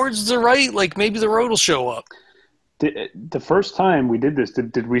 go towards the right, like, maybe the road will show up. The first time we did this,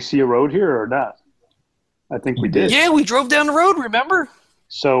 did we see a road here or not? I think we did. Yeah, we drove down the road, remember?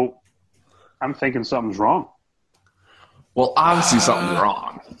 So I'm thinking something's wrong. Well, obviously something's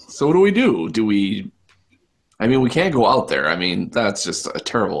wrong. So what do? We can't go out there. I mean, that's just a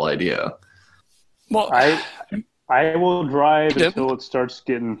terrible idea. Well, I will drive until it starts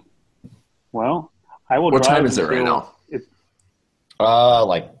getting, well, I will What drive time is it right now?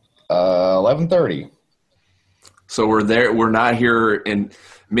 Like 11:30. So we're there. We're not here, and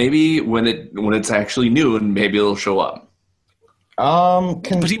maybe when it's actually noon, maybe it'll show up. I'm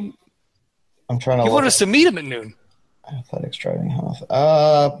trying to. You want us to meet him at noon? Athletics driving house.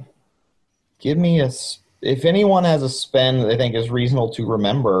 Give me if anyone has a spend that they think is reasonable to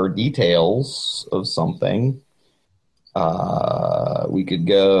remember details of something. We could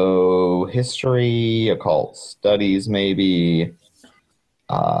go history, occult studies, maybe.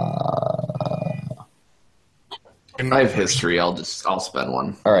 I have history. I'll spend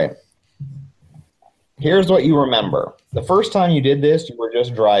one. All right. Here's what you remember. The first time you did this, you were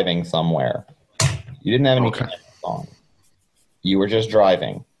just driving somewhere. You didn't have any cameras on. You were just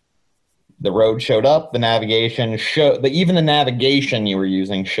driving. The road showed up. The navigation showed. Even the navigation you were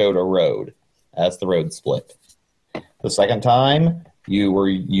using showed a road as the road split. The second time, you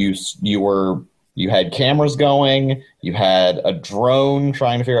had cameras going. You had a drone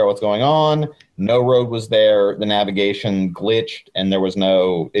trying to figure out what's going on. No road was there. The navigation glitched, and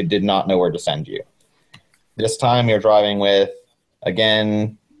it did not know where to send you. This time you're driving with,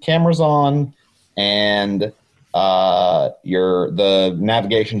 again, cameras on, and the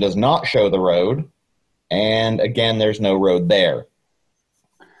navigation does not show the road, and again, there's no road there.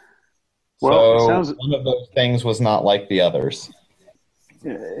 Well, so one of those things was not like the others.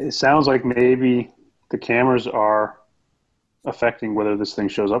 It sounds like maybe the cameras are affecting whether this thing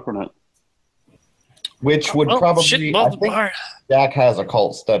shows up or not. Which would probably, I think right. Jack has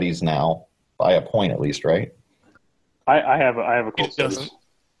occult studies now, by a point at least, right? I have occult studies.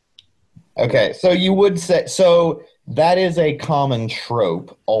 Okay, so you would say, so that is a common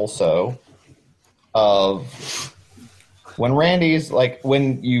trope also of when Randy's, like,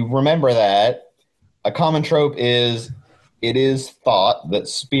 when you remember that, a common trope is it is thought that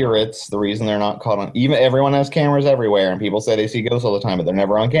spirits, the reason they're not caught on, even everyone has cameras everywhere, and people say they see ghosts all the time, but they're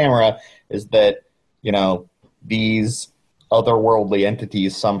never on camera, is that, these otherworldly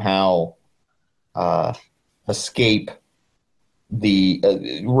entities somehow escape the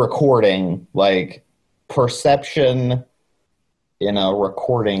recording, like perception in a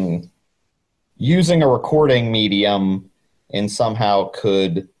recording, using a recording medium, and somehow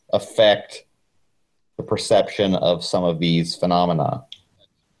could affect the perception of some of these phenomena,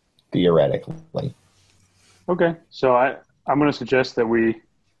 theoretically. Okay, so I'm going to suggest that we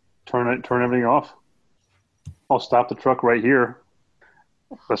turn everything off. I'll stop the truck right here.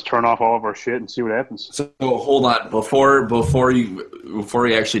 Let's turn off all of our shit and see what happens. So hold on, before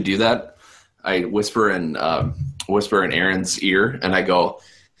you actually do that, I whisper in Aaron's ear, and I go,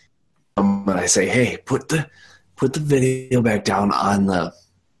 and I say, "Hey, put the video back down on the.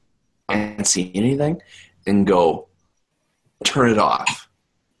 I can't see anything," and go, turn it off.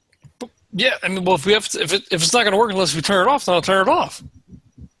 Yeah, I mean, well, if it's not going to work unless we turn it off, then I'll turn it off.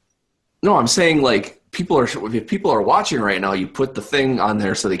 No, I'm saying like if people are watching right now, you put the thing on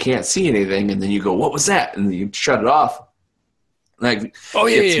there so they can't see anything, and then you go, "What was that?" and then you shut it off. Like,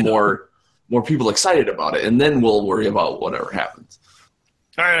 it's more people excited about it, and then we'll worry about whatever happens.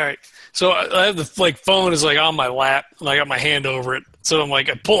 All right. So I have the phone is on my lap, and I got my hand over it. So I'm I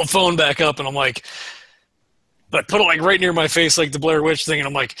pull the phone back up, and I'm I put it right near my face, like the Blair Witch thing,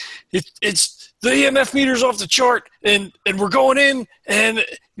 and I'm it's the EMF meter's off the chart, and we're going in, and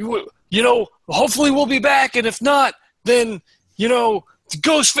hopefully we'll be back, and if not, then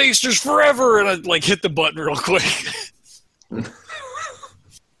Ghostfacers forever, and I hit the button real quick.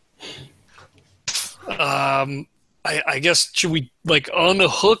 I guess should we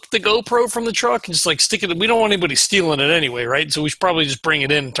unhook the GoPro from the truck and just stick it? We don't want anybody stealing it anyway, right? So we should probably just bring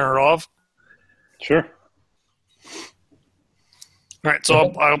it in and turn it off. Sure. All right,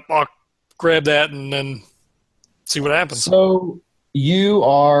 so I'll grab that and then see what happens. So you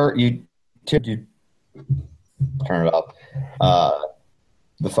turn it up.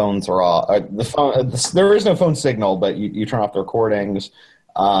 The phones are off. There is no phone signal, but you turn off the recordings,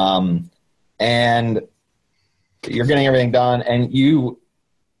 and you're getting everything done. And you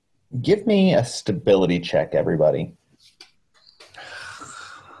give me a stability check, everybody.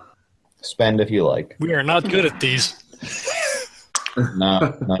 Spend if you like. We are not good at these.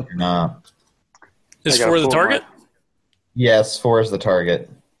 No, you're not. Is 4 the target? Yes, 4 is the target.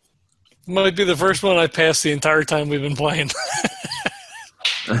 Might be the first one I passed the entire time we've been playing.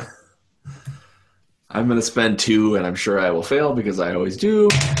 I'm going to spend 2, and I'm sure I will fail because I always do.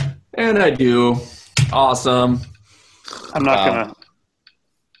 And I do. Awesome. I'm not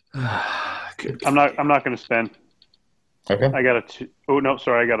gonna spend. Okay. I got a 2. Oh no,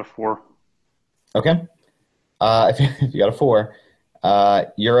 sorry, I got a 4. Okay. If you got a 4,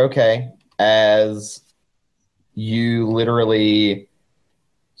 you're okay, as you literally.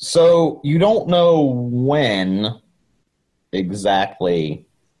 So you don't know when exactly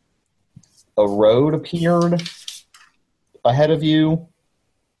a road appeared ahead of you,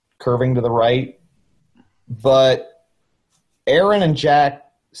 curving to the right, but Aaron and Jack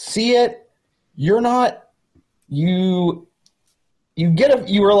see it. You're not. You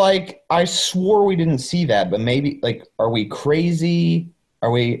were like, I swore we didn't see that, but maybe, are we crazy?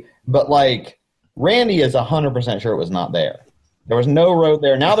 But Randy is 100% sure it was not there. There was no road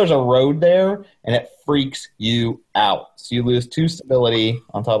there. Now there's a road there, and it freaks you out. So you lose 2 stability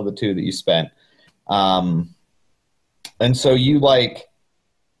on top of the 2 that you spent. And so you're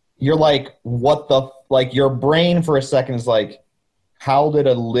what the, your brain for a second is how did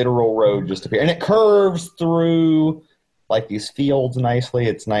a literal road just appear? And it curves through these fields nicely.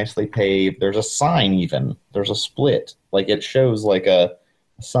 It's nicely paved. There's a sign even. There's a split. It shows a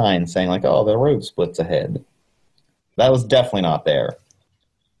sign saying oh, the road splits ahead. That was definitely not there.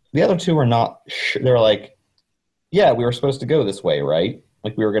 The other 2 were not sure. They're yeah, we were supposed to go this way, right?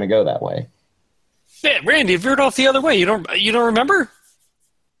 We were going to go that way. Yeah, Randy, veered off the other way. You don't remember?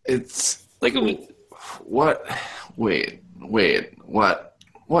 It's what? Wait, what?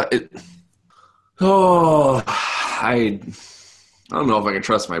 I don't know if I can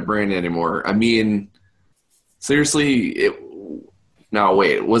trust my brain anymore. I mean, seriously,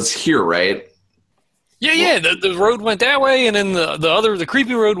 was here, right? Yeah. The road went that way, and then the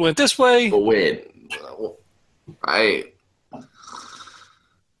creepy road went this way. But wait,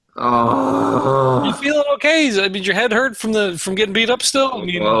 You feeling okay? I mean, your head hurt from getting beat up still? I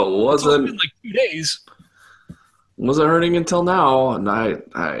mean, well, it wasn't been 2 days. Wasn't hurting until now, and I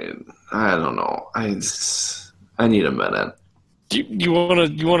don't know. I need a minute. You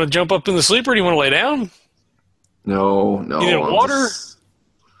want to jump up in the sleeper? Or do you want to lay down? No. You need I'm water?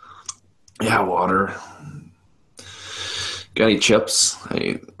 Yeah, water. Got any chips?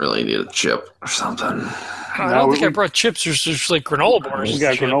 I really need a chip or something. I don't think I brought chips. There's just like granola bars. We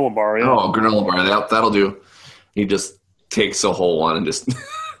got a granola bar, yeah. Oh, granola bar. That'll do. He just takes a whole one and just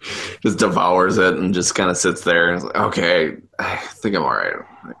just devours it and just kind of sits there and is like, okay, I think I'm all right.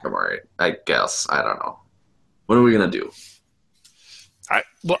 I guess. I don't know. What are we going to do?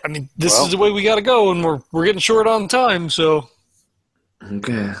 This is the way we got to go, and we're getting short on time, so.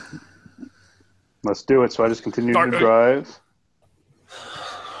 Okay. Let's do it. So I just continue to drive.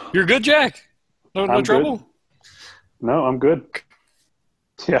 You're good, Jack? No trouble? Good. No, I'm good.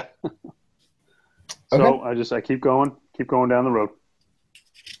 Yeah. So Okay. I keep going down the road.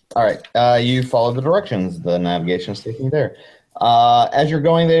 All right. You follow the directions. The navigation is taking you there. As you're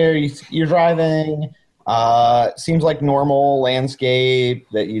going there, you're driving. Seems like normal landscape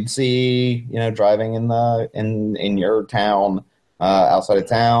that you'd see, driving in your town, outside of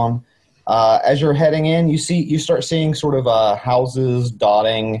town. As you're heading in, you start seeing sort of houses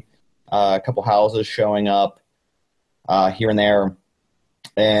dotting, a couple houses showing up here and there,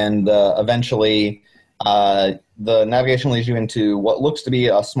 and eventually. The navigation leads you into what looks to be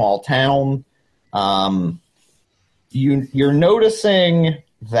a small town. You're noticing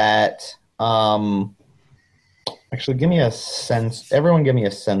that. Actually, give me a sense. Everyone, give me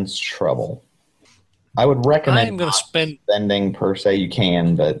a sense trouble. I would recommend. I'm going to spend spending per se. You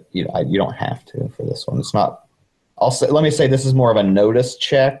can, but you don't have to for this one. It's not. Let me say this is more of a notice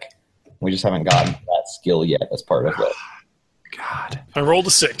check. We just haven't gotten that skill yet as part of it. God. I rolled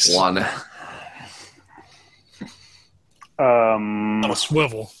a 6. 1. On a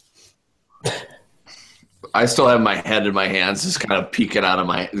swivel. I still have my head in my hands, just kind of peeking out of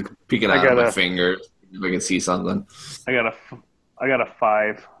my fingers. If I can see something. I got a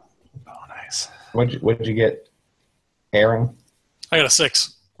 5. Oh, nice. What'd you get, Aaron? I got a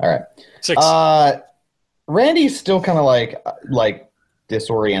 6. All right. 6. Randy's still kind of like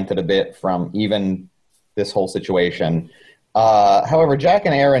disoriented a bit from even this whole situation. However, Jack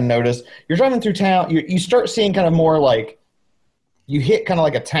and Aaron notice you're driving through town. You start seeing kind of more like you hit kind of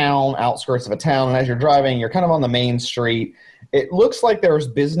like a town, outskirts of a town, and as you're driving, you're kind of on the main street. It looks like there's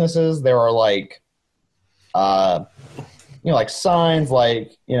businesses. There are like, like signs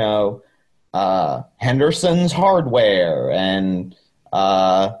like, Henderson's Hardware and,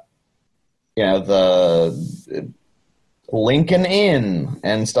 the Lincoln Inn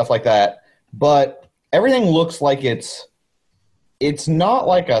and stuff like that. But everything looks like it's not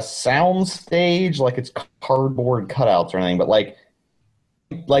like a sound stage, like it's cardboard cutouts or anything, but like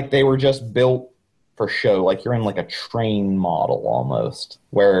they were just built for show. Like you're in like a train model almost,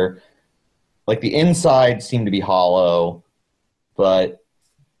 where like the inside seemed to be hollow, but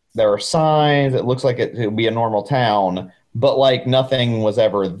there are signs. It looks like it would be a normal town, but like nothing was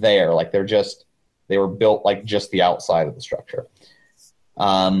ever there. Like they were built like just the outside of the structure.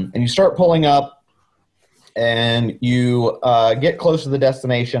 And you start pulling up, and you get close to the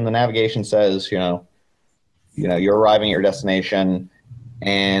destination. The navigation says, you're arriving at your destination,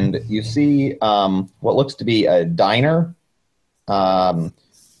 and you see what looks to be a diner,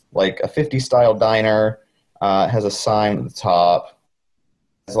 like a 50s style diner. Has a sign at the top.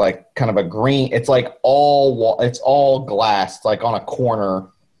 It's like kind of a green. It's like it's all glass. It's like on a corner,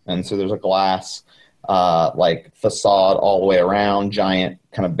 and so there's a glass like facade all the way around. Giant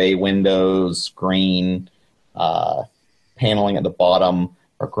kind of bay windows, green. Paneling at the bottom,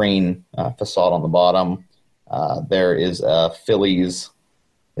 or green facade on the bottom. There is a Phillies.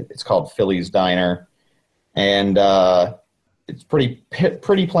 It's called Phillies Diner, and it's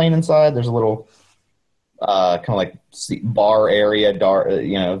pretty plain inside. There's a little kind of like bar area,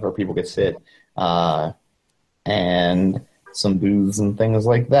 where people could sit, and some booths and things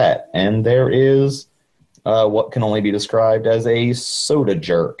like that. And there is what can only be described as a soda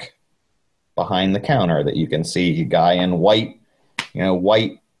jerk behind the counter that you can see. A guy in white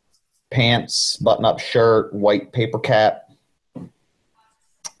pants, button-up shirt, white paper cap,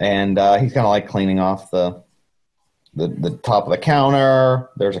 and he's kind of like cleaning off the top of the counter.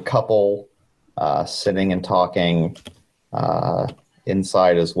 There's a couple sitting and talking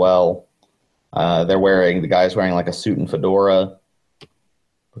inside as well. The guy's wearing like a suit and fedora.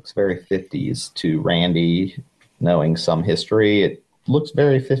 Looks very 50s to Randy, knowing some history. It looks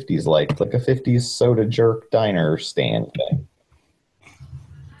very 50s like a 50s soda jerk diner stand thing.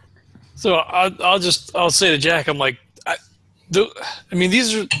 So I'll say to Jack, I'm like,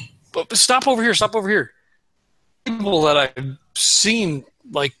 these are, stop over here. People that I've seen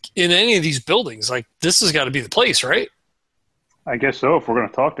like in any of these buildings, like this has got to be the place, right? I guess so, if we're going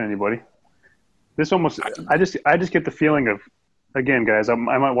to talk to anybody. This almost, I just get the feeling of, again, guys, I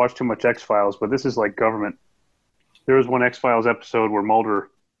might watch too much X-Files, but this is like government. There was one X-Files episode where Mulder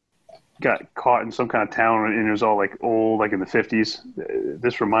got caught in some kind of town, and it was all like old, like in the 50s.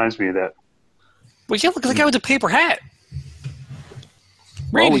 This reminds me of that. Well, yeah, look at the guy with the paper hat.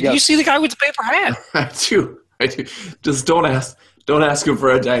 Randy, do you see the guy with the paper hat? I do. Just don't ask him for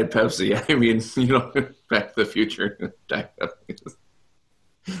a Diet Pepsi. I mean, Back to the Future. Diet Pepsi.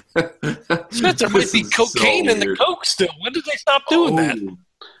 Smith, there might be cocaine in the Coke still. When did they stop doing that?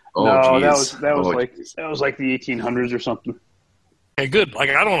 Oh, no, geez. that was like the 1800s or something. Okay, good. Like,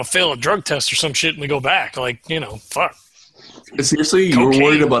 I don't want to fail a drug test or some shit and we go back. Like, fuck. Seriously, you're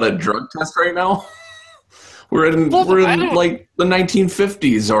worried about a drug test right now? We're in like the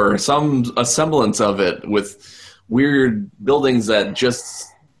 1950s or a semblance of it with weird buildings that just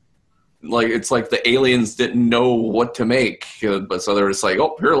like it's like the aliens didn't know what to make, but so they're just like,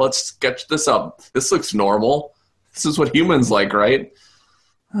 oh, here, let's sketch this up. This looks normal. This is what humans like, right?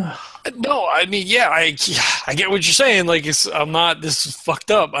 No, I mean, yeah, I get what you're saying. Like, this is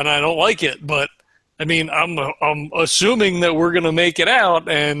fucked up, and I don't like it. But I mean, I'm assuming that we're gonna make it out,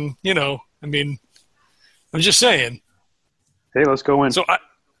 and I mean, I'm just saying. Hey, let's go in. So,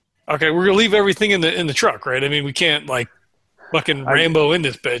 okay, we're gonna leave everything in the truck, right? I mean, we can't like fucking Rambo in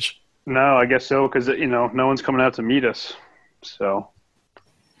this bitch. No, I guess so, because no one's coming out to meet us. So,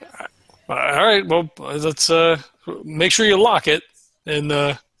 all right, well, let's make sure you lock it, and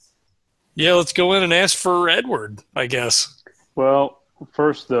let's go in and ask for Edward, I guess. Well,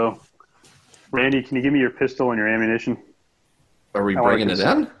 first though, Randy, can you give me your pistol and your ammunition? Are we bringing it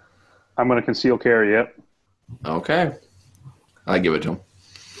in? I'm going to conceal carry it. Okay, I give it to him.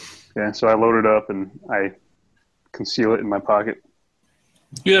 Yeah, so I load it up and I conceal it in my pocket.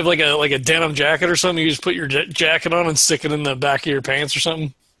 You have like a denim jacket or something? You just put your jacket on and stick it in the back of your pants or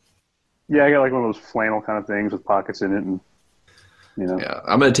something? Yeah, I got like one of those flannel kind of things with pockets in it, and Yeah,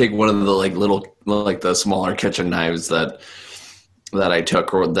 I'm gonna take one of the the smaller kitchen knives that I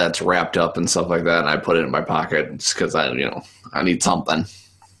took or that's wrapped up and stuff like that, and I put it in my pocket just because I need something.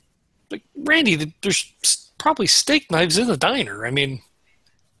 Like, Randy, there's probably steak knives in the diner. I mean,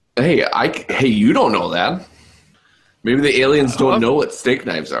 hey, you don't know that. Maybe the aliens don't know what steak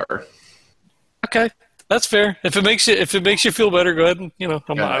knives are. Okay, that's fair. If it makes you feel better, go ahead and who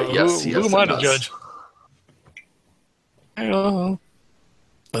am I to judge?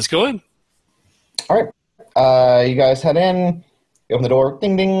 Let's go in. All right. You guys head in. You open the door.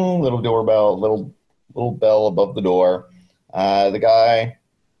 Ding, ding. Little doorbell. Little bell above the door. The guy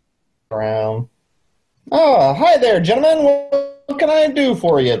around. Oh, hi there, gentlemen. What can I do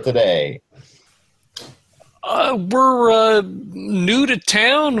for you today? We're new to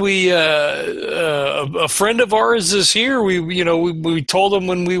town. We a friend of ours is here. We told him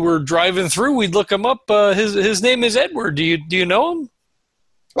when we were driving through we'd look him up. His name is Edward. Do you know him?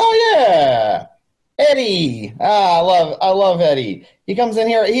 Oh yeah, Eddie. I love Eddie. He comes in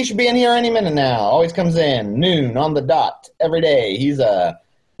here. He should be in here any minute now. Always comes in noon on the dot every day. He is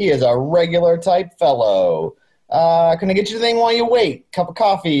a regular type fellow. Can I get you anything while you wait? Cup of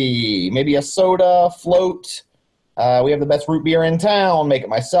coffee, maybe a soda, float. We have the best root beer in town. Make it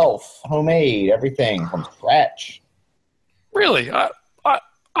myself, homemade, everything from scratch. Really? I'll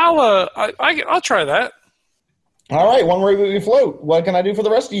try that. All right, one root beer float. What can I do for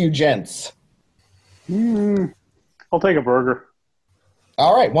the rest of you gents? I'll take a burger.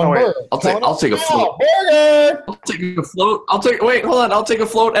 All right, one burger. I'll take a float. Burger. I'll take a float. I'll take a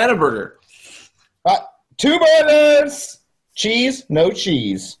float and a burger. 2 burgers. Cheese, no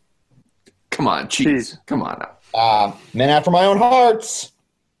cheese. Come on, cheese. Come on now. Men after my own hearts.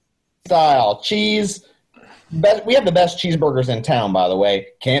 Style. Cheese. We have the best cheeseburgers in town, by the way.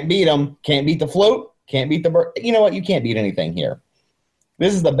 Can't beat them. Can't beat the float. Can't beat the burger. You know what? You can't beat anything here.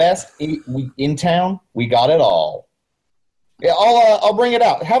 This is the best in town. We got it all. Yeah, I'll bring it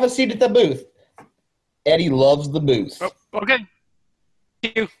out. Have a seat at the booth. Eddie loves the booth. Oh, okay.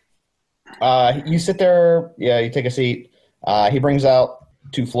 Thank you. You sit there. Yeah, you take a seat. He brings out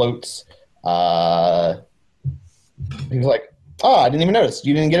 2 floats. He was like, I didn't even notice.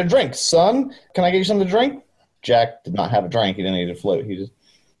 You didn't get a drink, son. Can I get you something to drink? Jack did not have a drink. He didn't need a float. He just...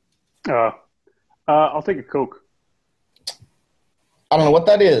 I'll take a Coke. I don't know what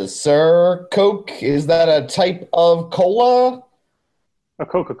that is, sir. Coke, is that a type of cola? A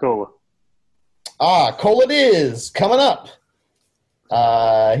Coca-Cola. Cola it is. Coming up.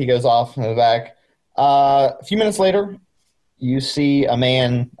 He goes off in the back. A few minutes later, you see a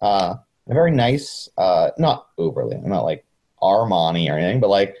man, a very nice, not overly, not like Armani or anything, but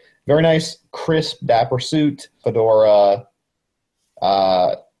like very nice, crisp, dapper suit, fedora.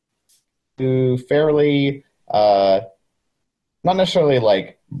 The fairly, not necessarily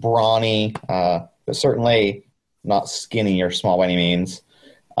like brawny, but certainly not skinny or small by any means.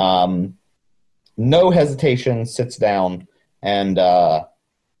 No hesitation, sits down and at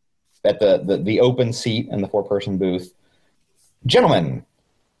the open seat in the 4-person booth. Gentlemen,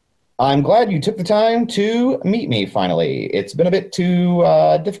 I'm glad you took the time to meet me finally. It's been a bit too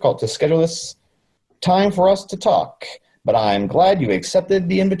difficult to schedule this time for us to talk, but I'm glad you accepted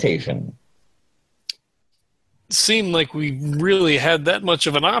the invitation. Seemed like we really had that much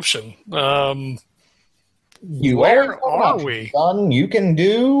of an option. Where are we? Son, you can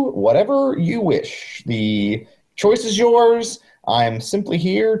do whatever you wish. The choice is yours. I'm simply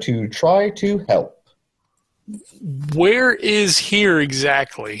here to try to help. Where is here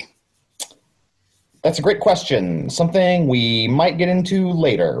exactly? That's a great question. Something we might get into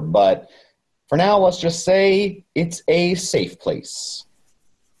later, but for now, let's just say it's a safe place.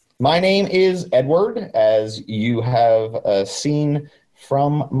 My name is Edward, as you have seen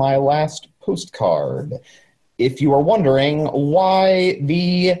from my last postcard. If you are wondering why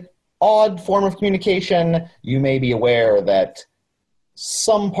the odd form of communication, you may be aware that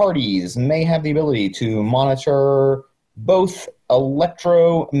some parties may have the ability to monitor both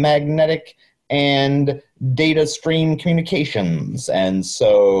electromagnetic and data stream communications. And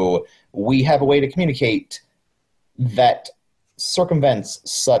so we have a way to communicate that circumvents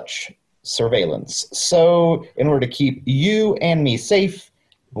such surveillance. So in order to keep you and me safe,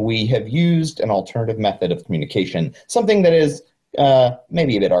 we have used an alternative method of communication, something that is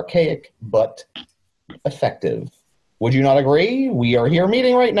maybe a bit archaic, but effective. Would you not agree? We are here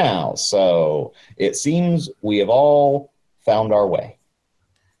meeting right now, so it seems we have all found our way.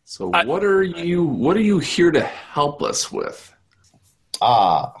 So what are you here to help us with?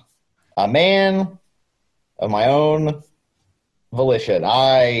 A man of my own volition.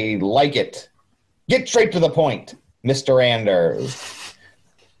 I like it. Get straight to the point, Mr. Anders.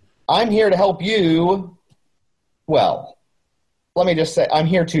 I'm here to help you. Well, let me just say, I'm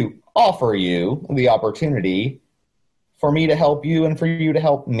here to offer you the opportunity for me to help you and for you to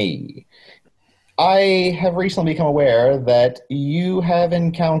help me. I have recently become aware that you have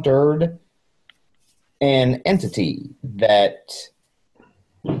encountered an entity that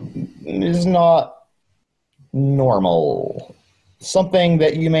is not normal. Something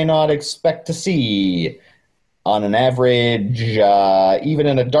that you may not expect to see on an average, even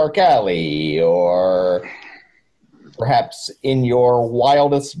in a dark alley, or perhaps in your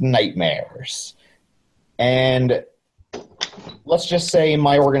wildest nightmares. And let's just say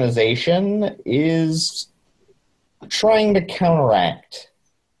my organization is trying to counteract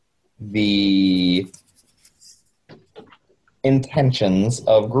the intentions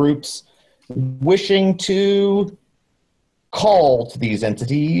of groups wishing to call to these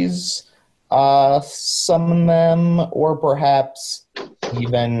entities, summon them, or perhaps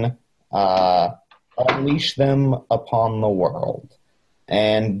even unleash them upon the world.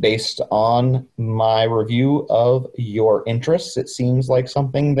 And based on my review of your interests, it seems like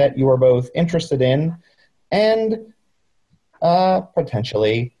something that you are both interested in and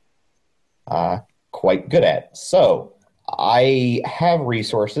potentially quite good at. So I have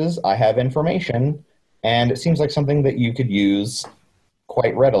resources, I have information, and it seems like something that you could use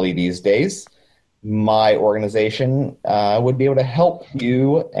quite readily these days. My organization would be able to help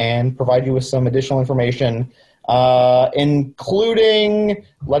you and provide you with some additional information, including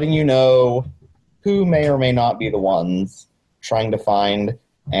letting you know who may or may not be the ones trying to find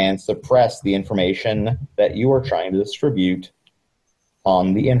and suppress the information that you are trying to distribute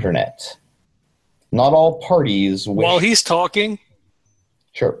on the internet. Not all parties wish... While he's talking...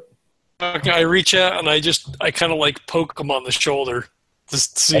 Sure. I reach out and I kind of like poke him on the shoulder to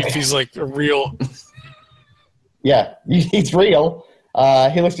see if he's like a real. Yeah, he's real.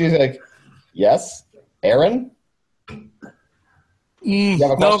 He looks at you like, yes, Aaron?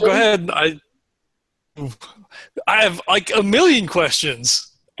 No, go ahead. I have like a million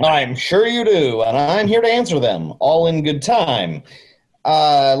questions. I'm sure you do, and I'm here to answer them, all in good time.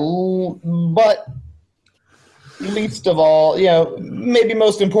 But least of all, maybe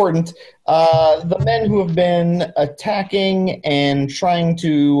most important, the men who have been attacking and trying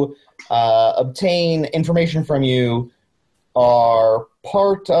to obtain information from you are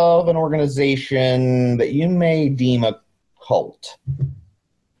part of an organization that you may deem a cult.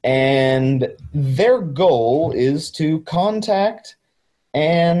 And their goal is to contact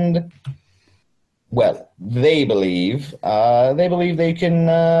and, well, they believe they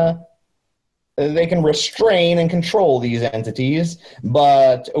can they can restrain and control these entities,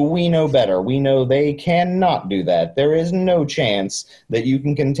 but we know better. We know they cannot do that. There is no chance that you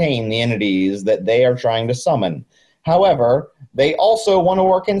can contain the entities that they are trying to summon. However, they also want to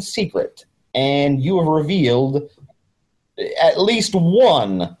work in secret, and you have revealed at least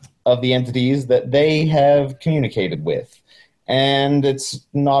one of the entities that they have communicated with. And it's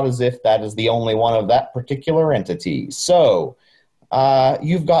not as if that is the only one of that particular entity. So,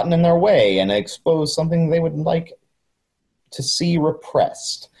 you've gotten in their way and exposed something they would like to see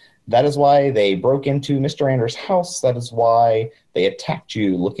repressed. That is why they broke into Mr. Anders' house. That is why they attacked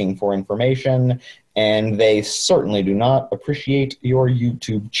you looking for information. And they certainly do not appreciate your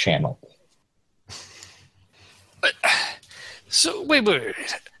YouTube channel. So, wait.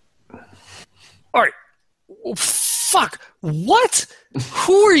 All right. Fuck. What?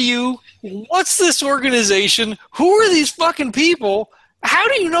 Who are you? What's this organization? Who are these fucking people? How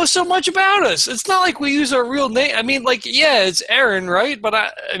do you know so much about us? It's not like we use our real name. I mean, like, yeah, it's Aaron, right? But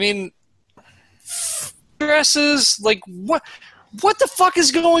I mean, dresses, like, what the fuck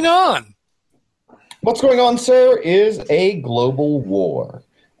is going on? What's going on, sir, is a global war.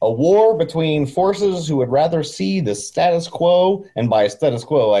 A war between forces who would rather see the status quo, and by status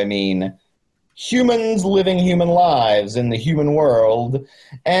quo I mean humans living human lives in the human world,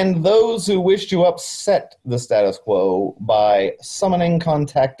 and those who wish to upset the status quo by summoning,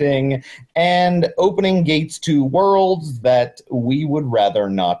 contacting, and opening gates to worlds that we would rather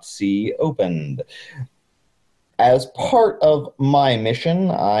not see opened. As part of my mission,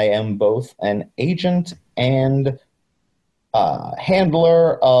 I am both an agent and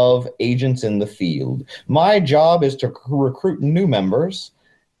handler of agents in the field. My job is to recruit new members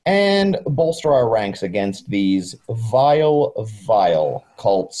and bolster our ranks against these vile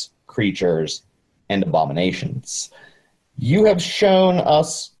cults, creatures, and abominations. You have shown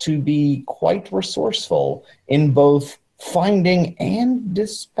us to be quite resourceful in both finding and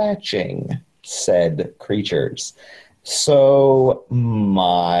dispatching said creatures. So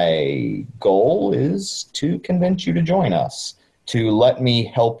my goal is to convince you to join us, to let me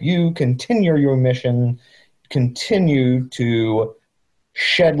help you continue your mission, continue to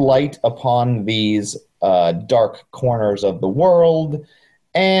shed light upon these dark corners of the world,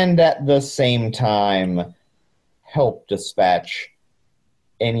 and at the same time help dispatch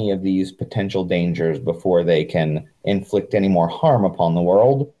any of these potential dangers before they can inflict any more harm upon the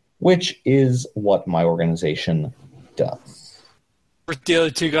world, which is what my organization does. The other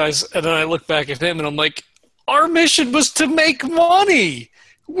two guys, and then I look back at him and I'm like, our mission was to make money.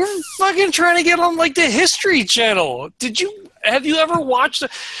 We're fucking trying to get on like the History Channel. Have you ever watched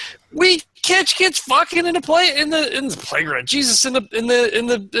we catch kids fucking in the playground. Jesus, in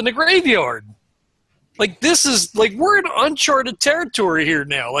the graveyard. Like, this is like, we're in uncharted territory here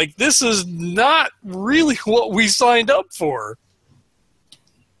now. Like, this is not really what we signed up for.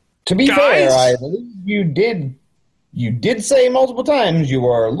 To be fair, I believe you did say multiple times you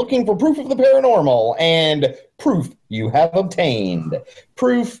are looking for proof of the paranormal, and proof you have obtained.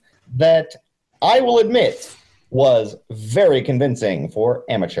 Proof that, I will admit, was very convincing for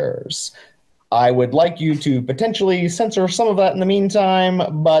amateurs. I would like you to potentially censor some of that in the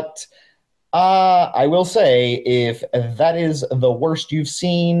meantime, but I will say, if that is the worst you've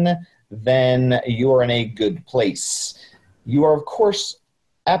seen, then you are in a good place. You are, of course,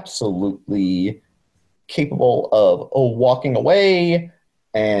 absolutely capable of walking away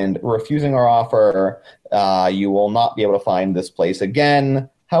and refusing our offer. You will not be able to find this place again.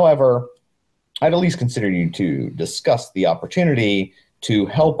 However, I'd at least consider you to discuss the opportunity to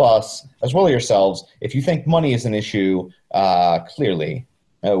help us, as well as yourselves. If you think money is an issue, clearly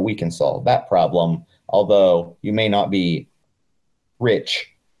we can solve that problem, although you may not be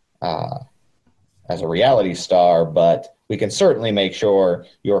rich as a reality star, but we can certainly make sure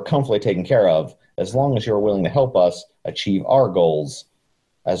you're comfortably taken care of as long as you're willing to help us achieve our goals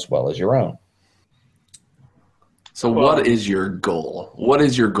as well as your own. So what is your goal? What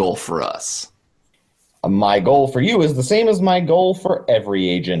is your goal for us? My goal for you is the same as my goal for every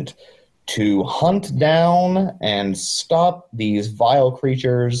agent: to hunt down and stop these vile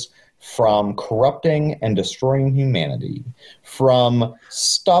creatures from corrupting and destroying humanity, from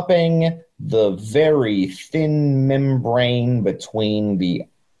stopping the very thin membrane between the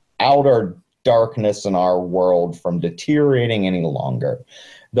outer darkness in our world from deteriorating any longer.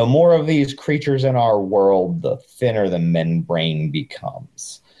 The more of these creatures in our world, the thinner the membrane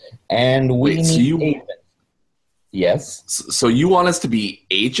becomes. And we need agents. Yes? So you want us to be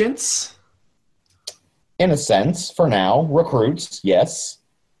agents? In a sense, for now. Recruits, yes.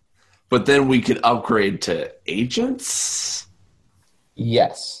 But then we could upgrade to agents?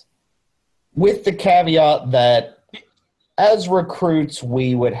 Yes. with the caveat that as recruits,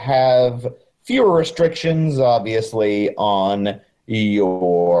 we would have fewer restrictions, obviously, on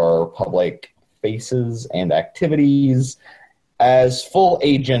your public faces and activities. As full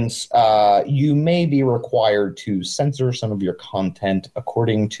agents, you may be required to censor some of your content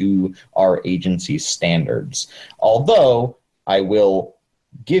according to our agency's standards. Although I will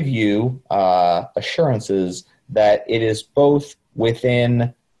give you assurances that it is both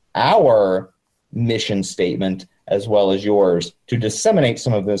within our mission statement as well as yours to disseminate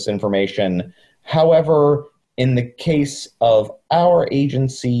some of this information. However, in the case of our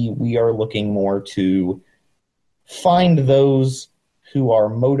agency, we are looking more to find those who are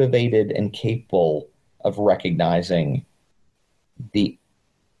motivated and capable of recognizing the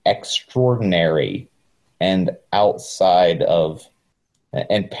extraordinary and outside of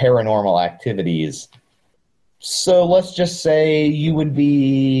and paranormal activities. So let's just say you would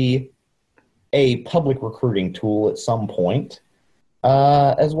be a public recruiting tool at some point,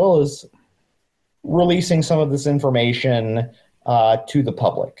 as well as releasing some of this information to the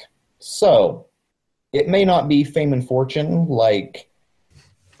public. So it may not be fame and fortune like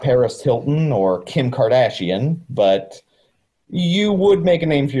Paris Hilton or Kim Kardashian, but you would make a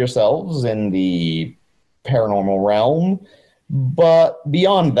name for yourselves in the paranormal realm. But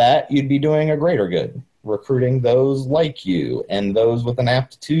beyond that, you'd be doing a greater good, recruiting those like you and those with an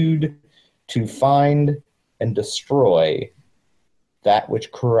aptitude to find and destroy that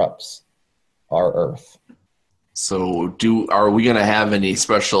which corrupts our Earth. So are we going to have any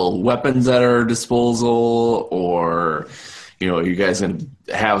special weapons at our disposal, or, are you guys going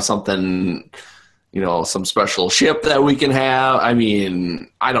to have something, some special ship that we can have? I mean,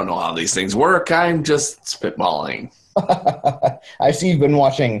 I don't know how these things work. I'm just spitballing. I see you've been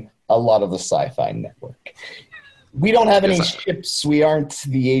watching a lot of the Sci-Fi Network. We don't have any ships. We aren't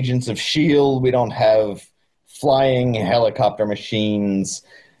the agents of S.H.I.E.L.D. We don't have flying helicopter machines.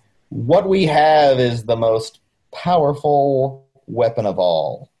 What we have is the most powerful weapon of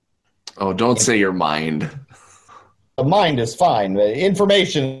all. Oh, don't say your mind. The mind is fine.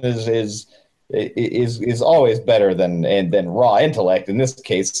 Information is always better than raw intellect. In this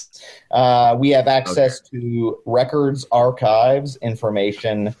case, we have access to records, archives,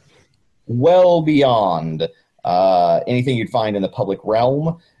 information well beyond anything you'd find in the public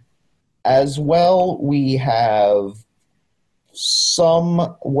realm. As well, we have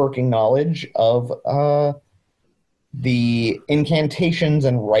some working knowledge of the incantations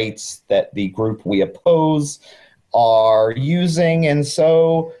and rites that the group we oppose are using, and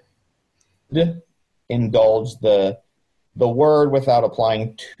so indulge the word without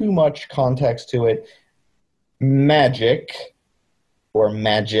applying too much context to it. Magic or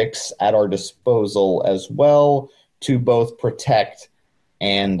magics at our disposal as well to both protect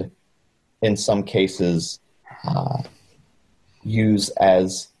and, in some cases, use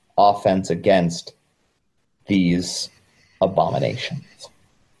as offense against these abominations.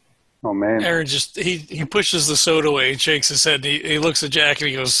 Oh, man. Aaron he pushes the soda away and shakes his head. And he looks at Jack and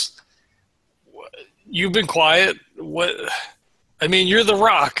he goes, "You've been quiet. What? I mean, you're the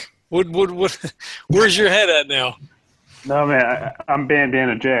Rock. What? Where's your head at now?" No, man, I'm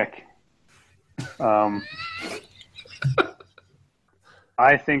Bandana Jack. I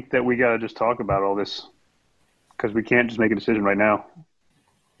think that we got to just talk about all this because we can't just make a decision right now.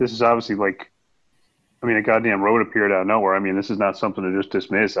 This is obviously a goddamn road appeared out of nowhere. I mean, this is not something to just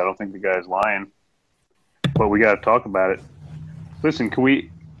dismiss. I don't think the guy's lying, but we got to talk about it. Listen,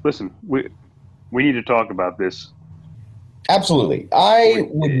 we need to talk about this. Absolutely. I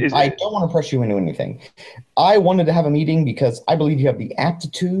don't want to press you into anything. I wanted to have a meeting because I believe you have the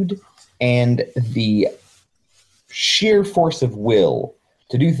aptitude and the sheer force of will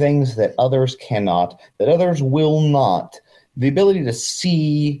to do things that others cannot, that others will not. The ability to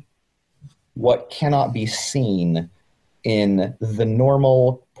see what cannot be seen in the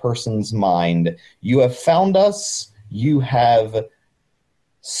normal person's mind. You have found us. You've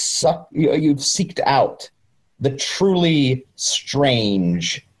seeked out the truly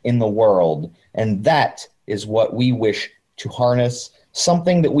strange in the world, and that is what we wish to harness,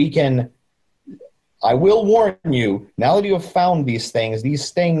 something that we can, I will warn you, now that you have found these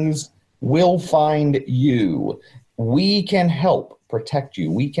things will find you. We can help protect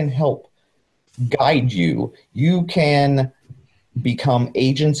you. We can help guide you. You can become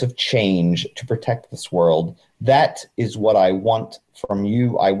agents of change to protect this world. That is what I want from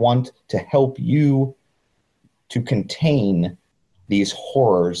you. I want to help you to contain these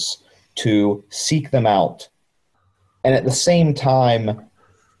horrors, to seek them out. And at the same time,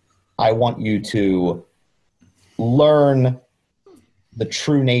 I want you to learn the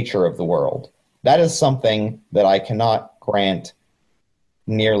true nature of the world. That is something that I cannot grant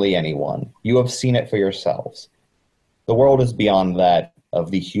nearly anyone. You have seen it for yourselves. The world is beyond that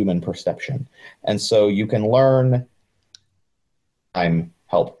of the human perception. And so you can learn,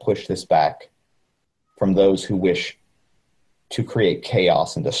 help push this back from those who wish to create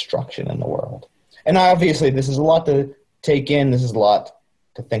chaos and destruction in the world. And obviously, this is a lot to take in. This is a lot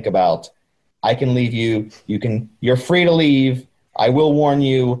to think about. I can leave you. You're free to leave. I will warn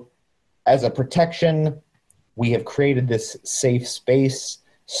you, as a protection, we have created this safe space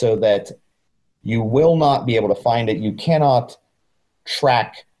so that you will not be able to find it. You cannot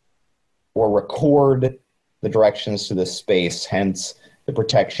track or record the directions to this space, hence the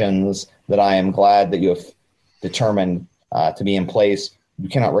protections that I am glad that you have determined to be in place. You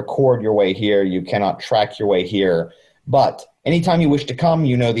cannot record your way here. You cannot track your way here. But anytime you wish to come,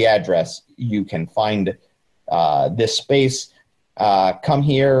 you know the address. You can find this space. Come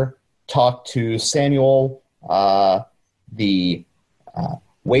here, talk to Samuel, the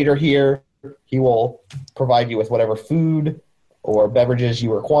waiter here. He will provide you with whatever food or beverages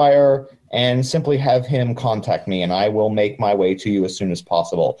you require, and simply have him contact me, and I will make my way to you as soon as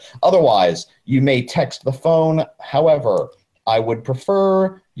possible. Otherwise, you may text the phone. However, I would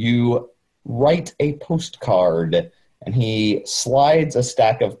prefer you write a postcard. And he slides a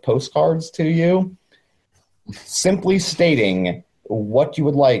stack of postcards to you, simply stating what you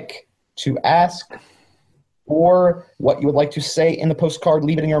would like to ask or what you would like to say in the postcard.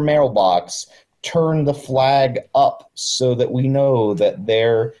 Leave it in your mailbox. Turn the flag up so that we know that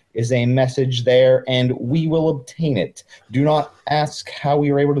there is a message there, and we will obtain it. Do not ask how we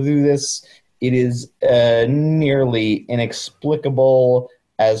are able to do this. It is nearly inexplicable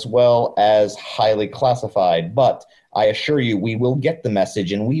as well as highly classified, but I assure you we will get the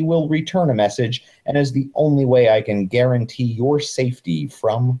message and we will return a message, and is the only way I can guarantee your safety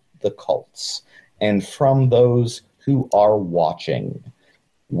from the cults and from those who are watching.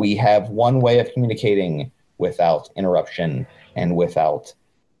 We have one way of communicating without interruption and without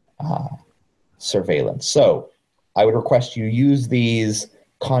surveillance. So I would request you use these,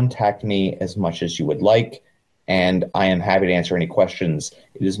 contact me as much as you would like, and I am happy to answer any questions.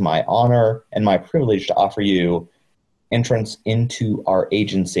 It is my honor and my privilege to offer you entrance into our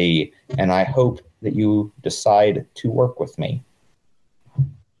agency, and I hope that you decide to work with me.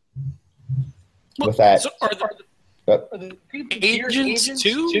 With that, So are the agents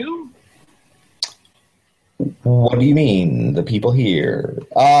too? what do you mean, the people here?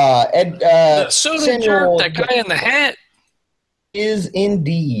 The soda Samuel, jerk, that guy in the hat. is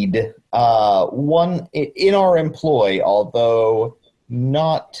indeed one in our employ, although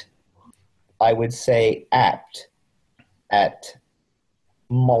not, I would say, apt at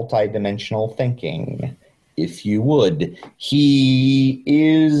multidimensional thinking, if you would. He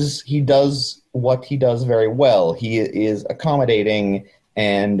does what he does very well. He is accommodating,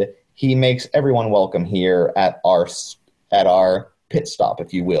 and he makes everyone welcome here at our pit stop,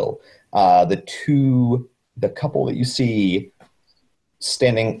 if you will. The couple that you see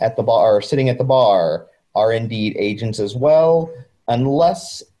sitting at the bar, are indeed agents as well.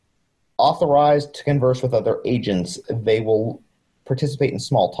 Unless authorized to converse with other agents, they will participate in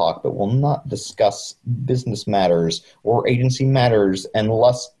small talk, but will not discuss business matters or agency matters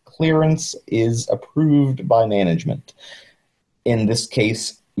unless clearance is approved by management. In this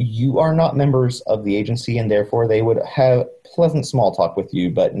case, you are not members of the agency, and therefore they would have pleasant small talk with you,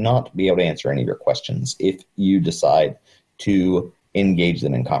 but not be able to answer any of your questions if you decide to engage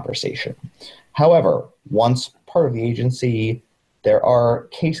them in conversation. However, once part of the agency, there are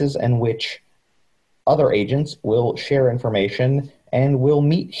cases in which other agents will share information and will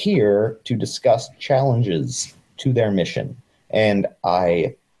meet here to discuss challenges to their mission. And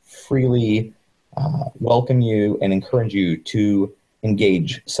I freely welcome you and encourage you to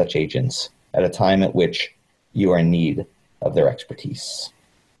engage such agents at a time at which you are in need of their expertise.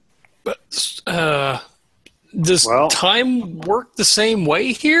 But does time work the same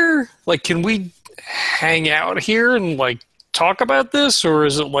way here? Like, can we hang out here and like talk about this, or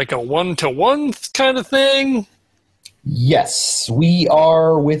is it like a one-to-one kind of thing? Yes, we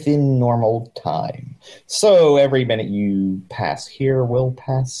are within normal time. So every minute you pass here will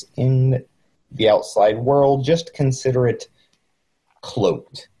pass in the outside world. Just consider it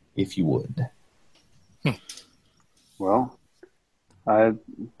cloaked, if you would. Well,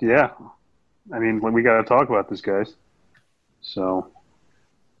 yeah. I mean, we got to talk about this, guys. So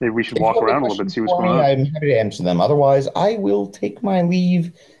maybe we should walk around a little bit, see what's going on. I'm happy to answer them. Otherwise, I will take my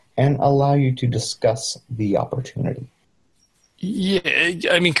leave and allow you to discuss the opportunity.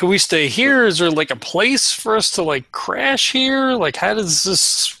 Yeah, I mean, can we stay here? Is there like a place for us to like crash here? Like, how does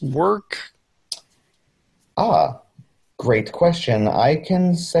this work? Ah, great question. I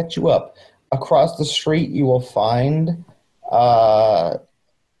can set you up. Across the street, you will find the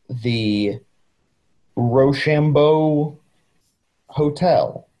Rochambeau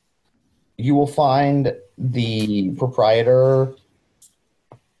Hotel. You will find the proprietor,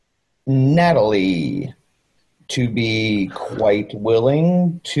 Natalie, to be quite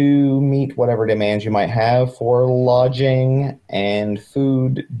willing to meet whatever demands you might have for lodging and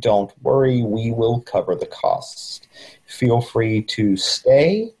food. Don't worry, we will cover the costs. Feel free to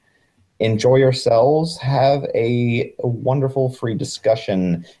stay, enjoy yourselves, have a wonderful free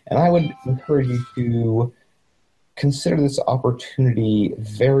discussion, and I would encourage you to consider this opportunity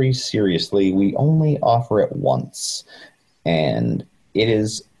very seriously. We only offer it once, and it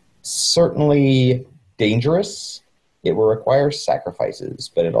is certainly dangerous. It will require sacrifices,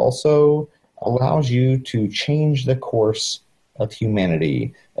 but it also allows you to change the course of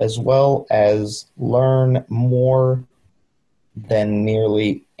humanity, as well as learn more than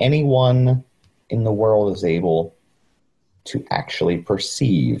nearly anyone in the world is able to actually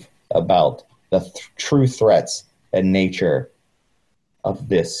perceive about the true threats and nature of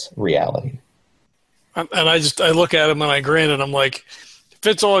this reality. And I look at him and I grin and I'm like, if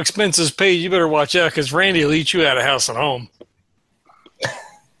it's all expenses paid, you better watch out because Randy will eat you out of house and home.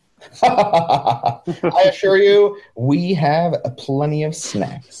 I assure you, we have plenty of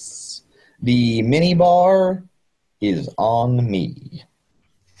snacks. The mini bar is on me.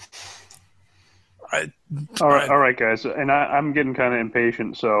 All right, guys. And I'm getting kind of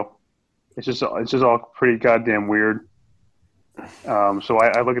impatient, so it's just all pretty goddamn weird. So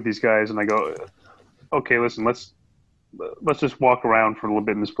I look at these guys and I go, okay, listen, let's just walk around for a little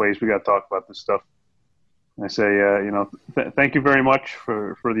bit in this place. We got to talk about this stuff. And I say, thank you very much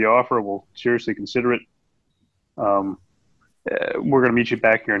for the offer. We'll seriously consider it. We're going to meet you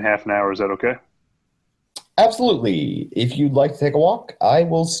back here in half an hour. Is that okay? Absolutely. If you'd like to take a walk, I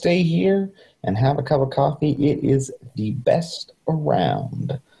will stay here and have a cup of coffee. It is the best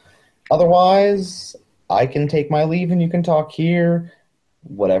around. Otherwise, I can take my leave and you can talk here,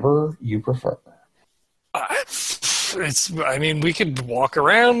 whatever you prefer. We could walk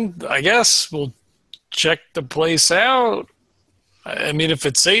around, I guess. We'll check the place out. I mean, if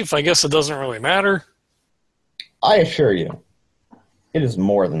it's safe, I guess it doesn't really matter. I assure you, it is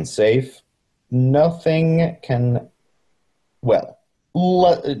more than safe. Nothing can, I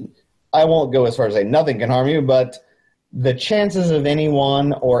won't go as far as say nothing can harm you, but the chances of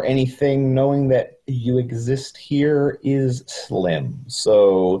anyone or anything knowing that you exist here is slim.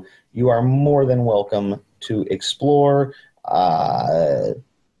 So you are more than welcome to explore. I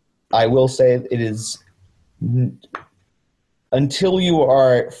will say it is, until you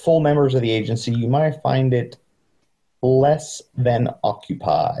are full members of the agency, you might find it less than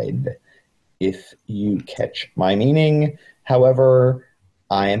occupied, if you catch my meaning. However,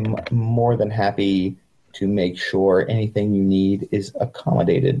 I'm more than happy to make sure anything you need is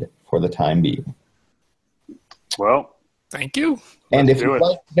accommodated for the time being. Well, thank you. And if you'd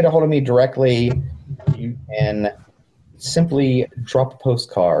like to get a hold of me directly, you can simply drop a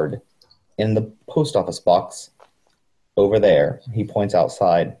postcard in the post office box over there. He points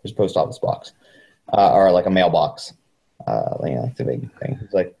outside his post office box, or like a mailbox. It's a big thing.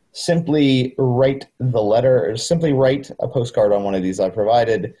 It's like, simply write the letter, or simply write a postcard on one of these I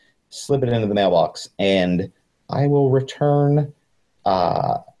provided, slip it into the mailbox, and I will return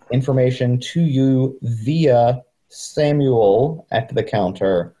information to you via Samuel at the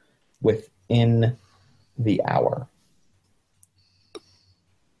counter within the hour.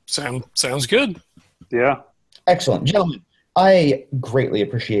 Sounds good. Yeah. Excellent. Gentlemen, I greatly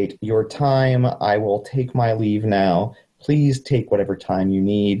appreciate your time. I will take my leave now. Please take whatever time you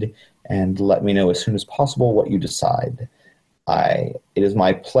need and let me know as soon as possible what you decide. It is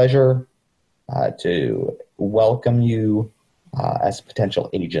my pleasure to welcome you as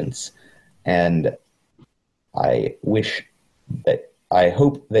potential agents, and I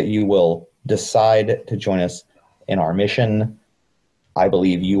hope that you will decide to join us in our mission. I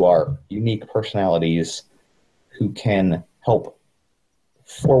believe you are unique personalities who can help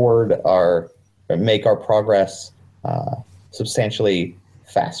make our progress substantially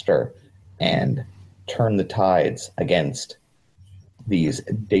faster and turn the tides against these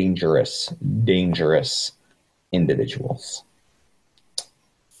dangerous individuals.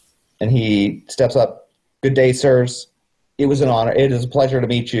 And he steps up. Good day, sirs. It was an honor. It is a pleasure to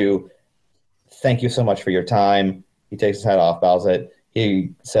meet you. Thank you so much for your time. He takes his hat off, bows it.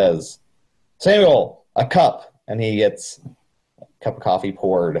 He says, Samuel, a cup. And he gets cup of coffee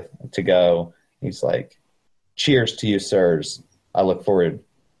poured to go. He's like, "Cheers to you, sirs. I look forward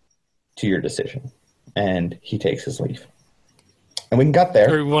to your decision." And he takes his leave. And we got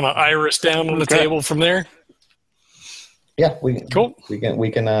there. Or we want to iris down on the table from there. Yeah, Cool. We can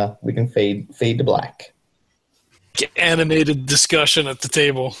fade to black. Animated discussion at the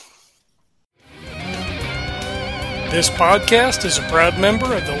table. This podcast is a proud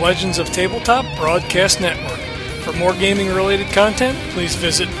member of the Legends of Tabletop Broadcast Network. For more gaming-related content, please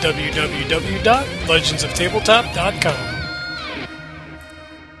visit www.legendsoftabletop.com.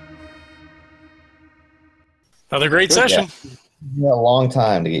 Another great session. Yeah, a long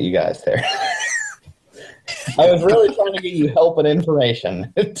time to get you guys there. I was really trying to get you help and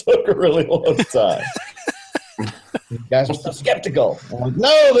information. It took a really long time. You guys are so skeptical. I'm like,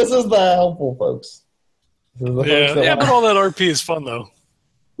 no, this is the helpful folks. But all that RP is fun, though.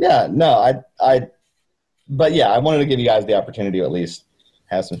 Yeah, no, but yeah, I wanted to give you guys the opportunity to at least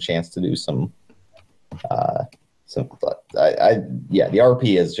have some chance to do some. The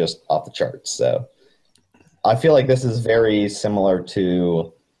RP is just off the charts. So I feel like this is very similar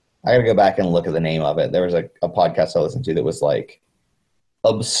to. I got to go back and look at the name of it. There was a podcast I listened to that was like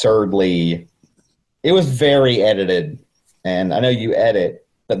absurdly. It was very edited, and I know you edit,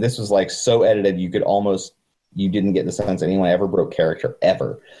 but this was like so edited you didn't get the sense anyone ever broke character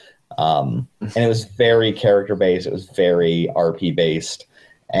ever. And it was very character based. It was very RP based,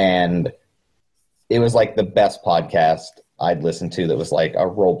 and it was like the best podcast I'd listened to that was like a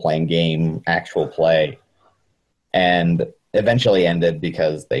role playing game, actual play, and eventually ended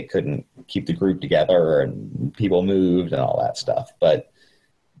because they couldn't keep the group together and people moved and all that stuff. But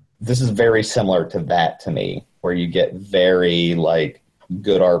this is very similar to that to me, where you get very like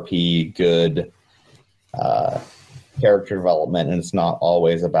good RP, good character development, and it's not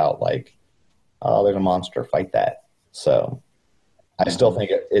always about like, oh, there's a monster, fight that. So I still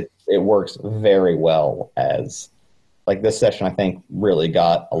think it works very well as like this session. I think really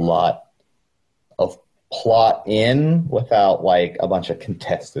got a lot of plot in without like a bunch of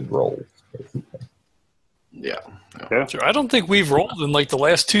contested roles. Basically. Yeah. Sure. I don't think we've rolled in like the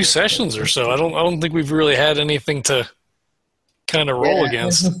last 2 sessions or so. I don't think we've really had anything to kind of roll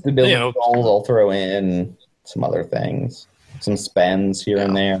against. The roles I'll throw in some other things, some spends here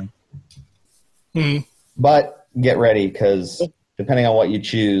and there. Mm-hmm. But get ready, because depending on what you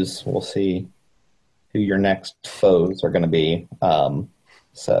choose, we'll see who your next foes are going to be.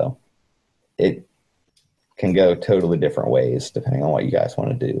 So it can go totally different ways depending on what you guys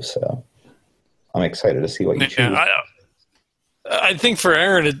want to do. So I'm excited to see what you choose. I think for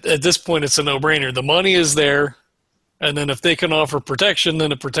Aaron, at this point, it's a no-brainer. The money is there, and then if they can offer protection,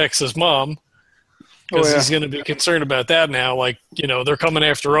 then it protects his mom, because he's going to be concerned about that now. Like, they're coming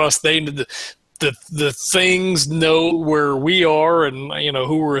after us. They the things know where we are and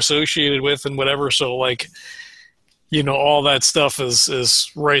who we're associated with and whatever. So like, all that stuff is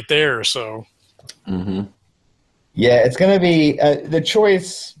right there. So. Mm-hmm. Yeah, it's going to be the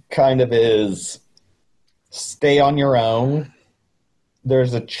choice. Kind of is stay on your own.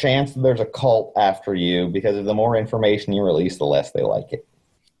 There's a chance that there's a cult after you, because the more information you release, the less they like it.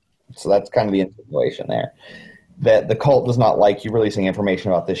 So that's kind of the insinuation there. That the cult does not like you releasing information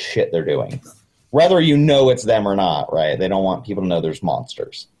about this shit they're doing. Whether you know it's them or not, right? They don't want people to know there's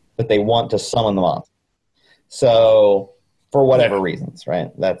monsters. But they want to summon the monster. So, for whatever reasons,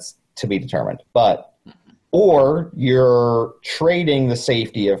 right? That's to be determined. Or you're trading the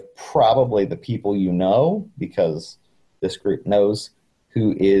safety of probably the people you know, because this group knows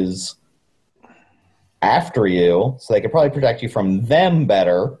who is after you, so they could probably protect you from them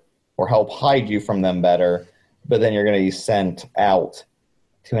better or help hide you from them better, but then you're going to be sent out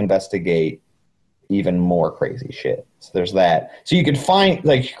to investigate even more crazy shit. So there's that. So you could find,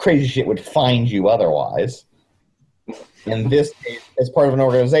 like, crazy shit would find you otherwise. In this case, as part of an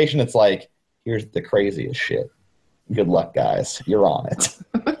organization, it's like, here's the craziest shit. Good luck, guys. You're on it. So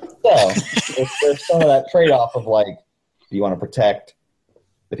there's some of that trade-off of like, do you want to protect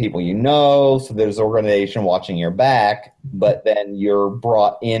the people you know? So there's an organization watching your back, but then you're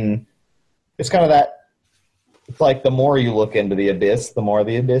brought in. It's kind of that. It's like the more you look into the abyss, the more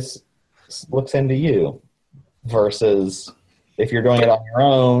the abyss looks into you. Versus if you're doing it on your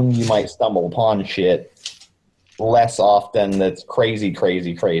own, you might stumble upon shit less often that's crazy.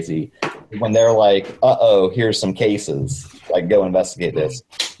 When they're like, uh-oh, here's some cases, like, go investigate this,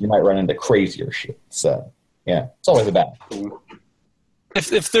 you might run into crazier shit. So, yeah, it's always a balance.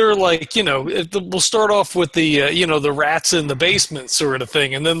 If they're like, we'll start off with the, the rats in the basement sort of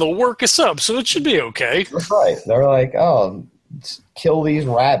thing, and then they'll work us up, so it should be okay. That's right. They're like, oh, kill these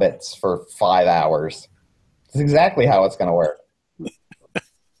rabbits for 5 hours. That's exactly how it's going to work.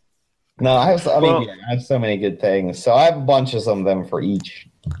 No, I have. Well- Yeah, I have so many good things. So I have a bunch of them for each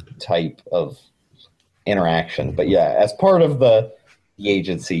type of interaction. But yeah, as part of the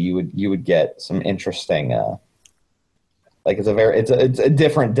agency, you would get some interesting. Like it's a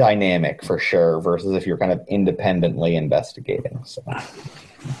different dynamic for sure versus if you're kind of independently investigating. So.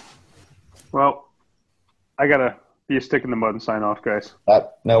 Well, I gotta be a stick in the mud and sign off, guys.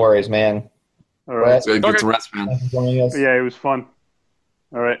 No worries, man. All right. Good, get some rest, man. Thanks for joining us. Yeah, it was fun.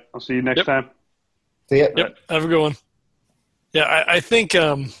 All right. I'll see you next Yep. time. See ya. Yep, have a good one. Yeah, I think.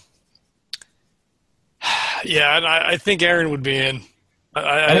 Yeah, and I think Aaron would be in.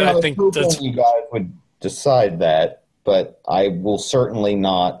 I was think hoping that's you guys would decide that, but I will certainly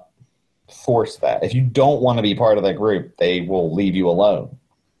not force that. If you don't want to be part of that group, they will leave you alone.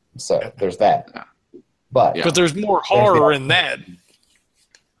 So there's that. But Yeah. But there's more horror in that.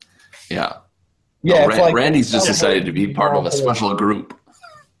 Yeah. yeah, No, it's like Randy's just decided to be part of a special group.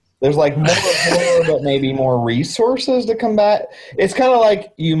 there's like more horror, but maybe more resources to combat. It's kind of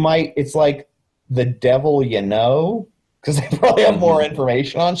like it's like the devil you know, because they probably have more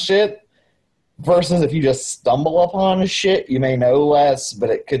information on shit. Versus if you just stumble upon shit, you may know less,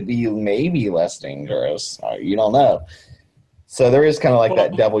 but it could be maybe less dangerous. You don't know. So there is kind of like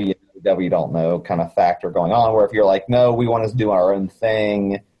that devil you know, devil you don't know kind of factor going on, where if you're like, no, we want to do our own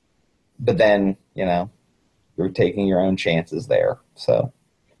thing, but then, you're taking your own chances there. So.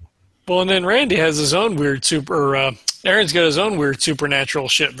 Well, and then Randy has his own weird Aaron's got his own weird supernatural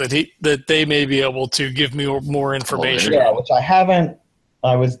shit that they may be able to give me more information. Yeah, which I haven't.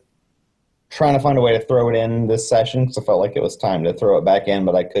 I was trying to find a way to throw it in this session because I felt like it was time to throw it back in,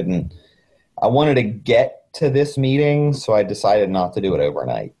 but I couldn't. I wanted to get to this meeting, so I decided not to do it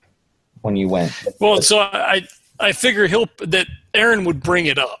overnight when you went. Well, so I figure that Aaron would bring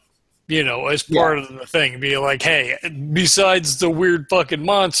it up, as part of the thing. Be like, hey, besides the weird fucking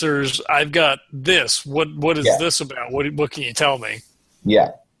monsters, I've got this. What is this about? What can you tell me?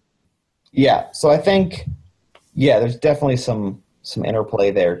 Yeah. Yeah. So I think, there's definitely some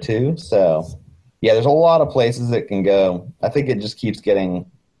interplay there too. So there's a lot of places it can go. I think it just keeps getting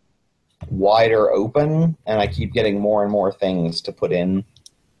wider open, and I keep getting more and more things to put in.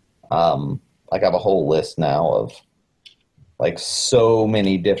 Like I have a whole list now of like so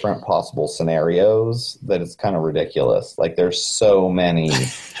many different possible scenarios that it's kind of ridiculous. Like there's so many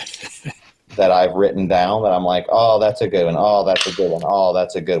that I've written down that I'm like, oh, that's a good one. Oh, that's a good one. Oh,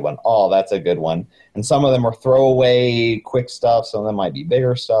 that's a good one. Oh, that's a good one. And some of them are throwaway quick stuff. Some of them might be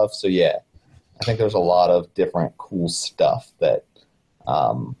bigger stuff. So I think there's a lot of different cool stuff that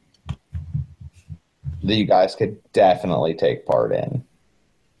you guys could definitely take part in.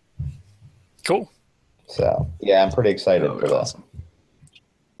 Cool. So I'm pretty excited for that. Awesome.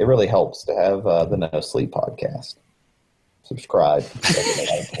 It really helps to have the No Sleep podcast. Subscribe. There's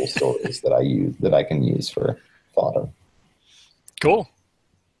a lot of cool stories that I can use for fodder. Cool.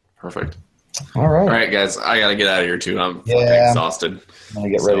 Perfect. All right. All right, guys. I got to get out of here, too. I'm fucking exhausted. I'm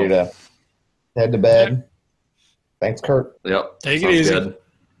going to get ready to head to bed. Thanks, Kurt. Yep. Take it Sounds easy. Good.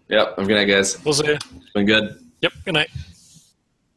 Yep. Have a good night, guys. We'll see you. It's been good. Yep. Good night.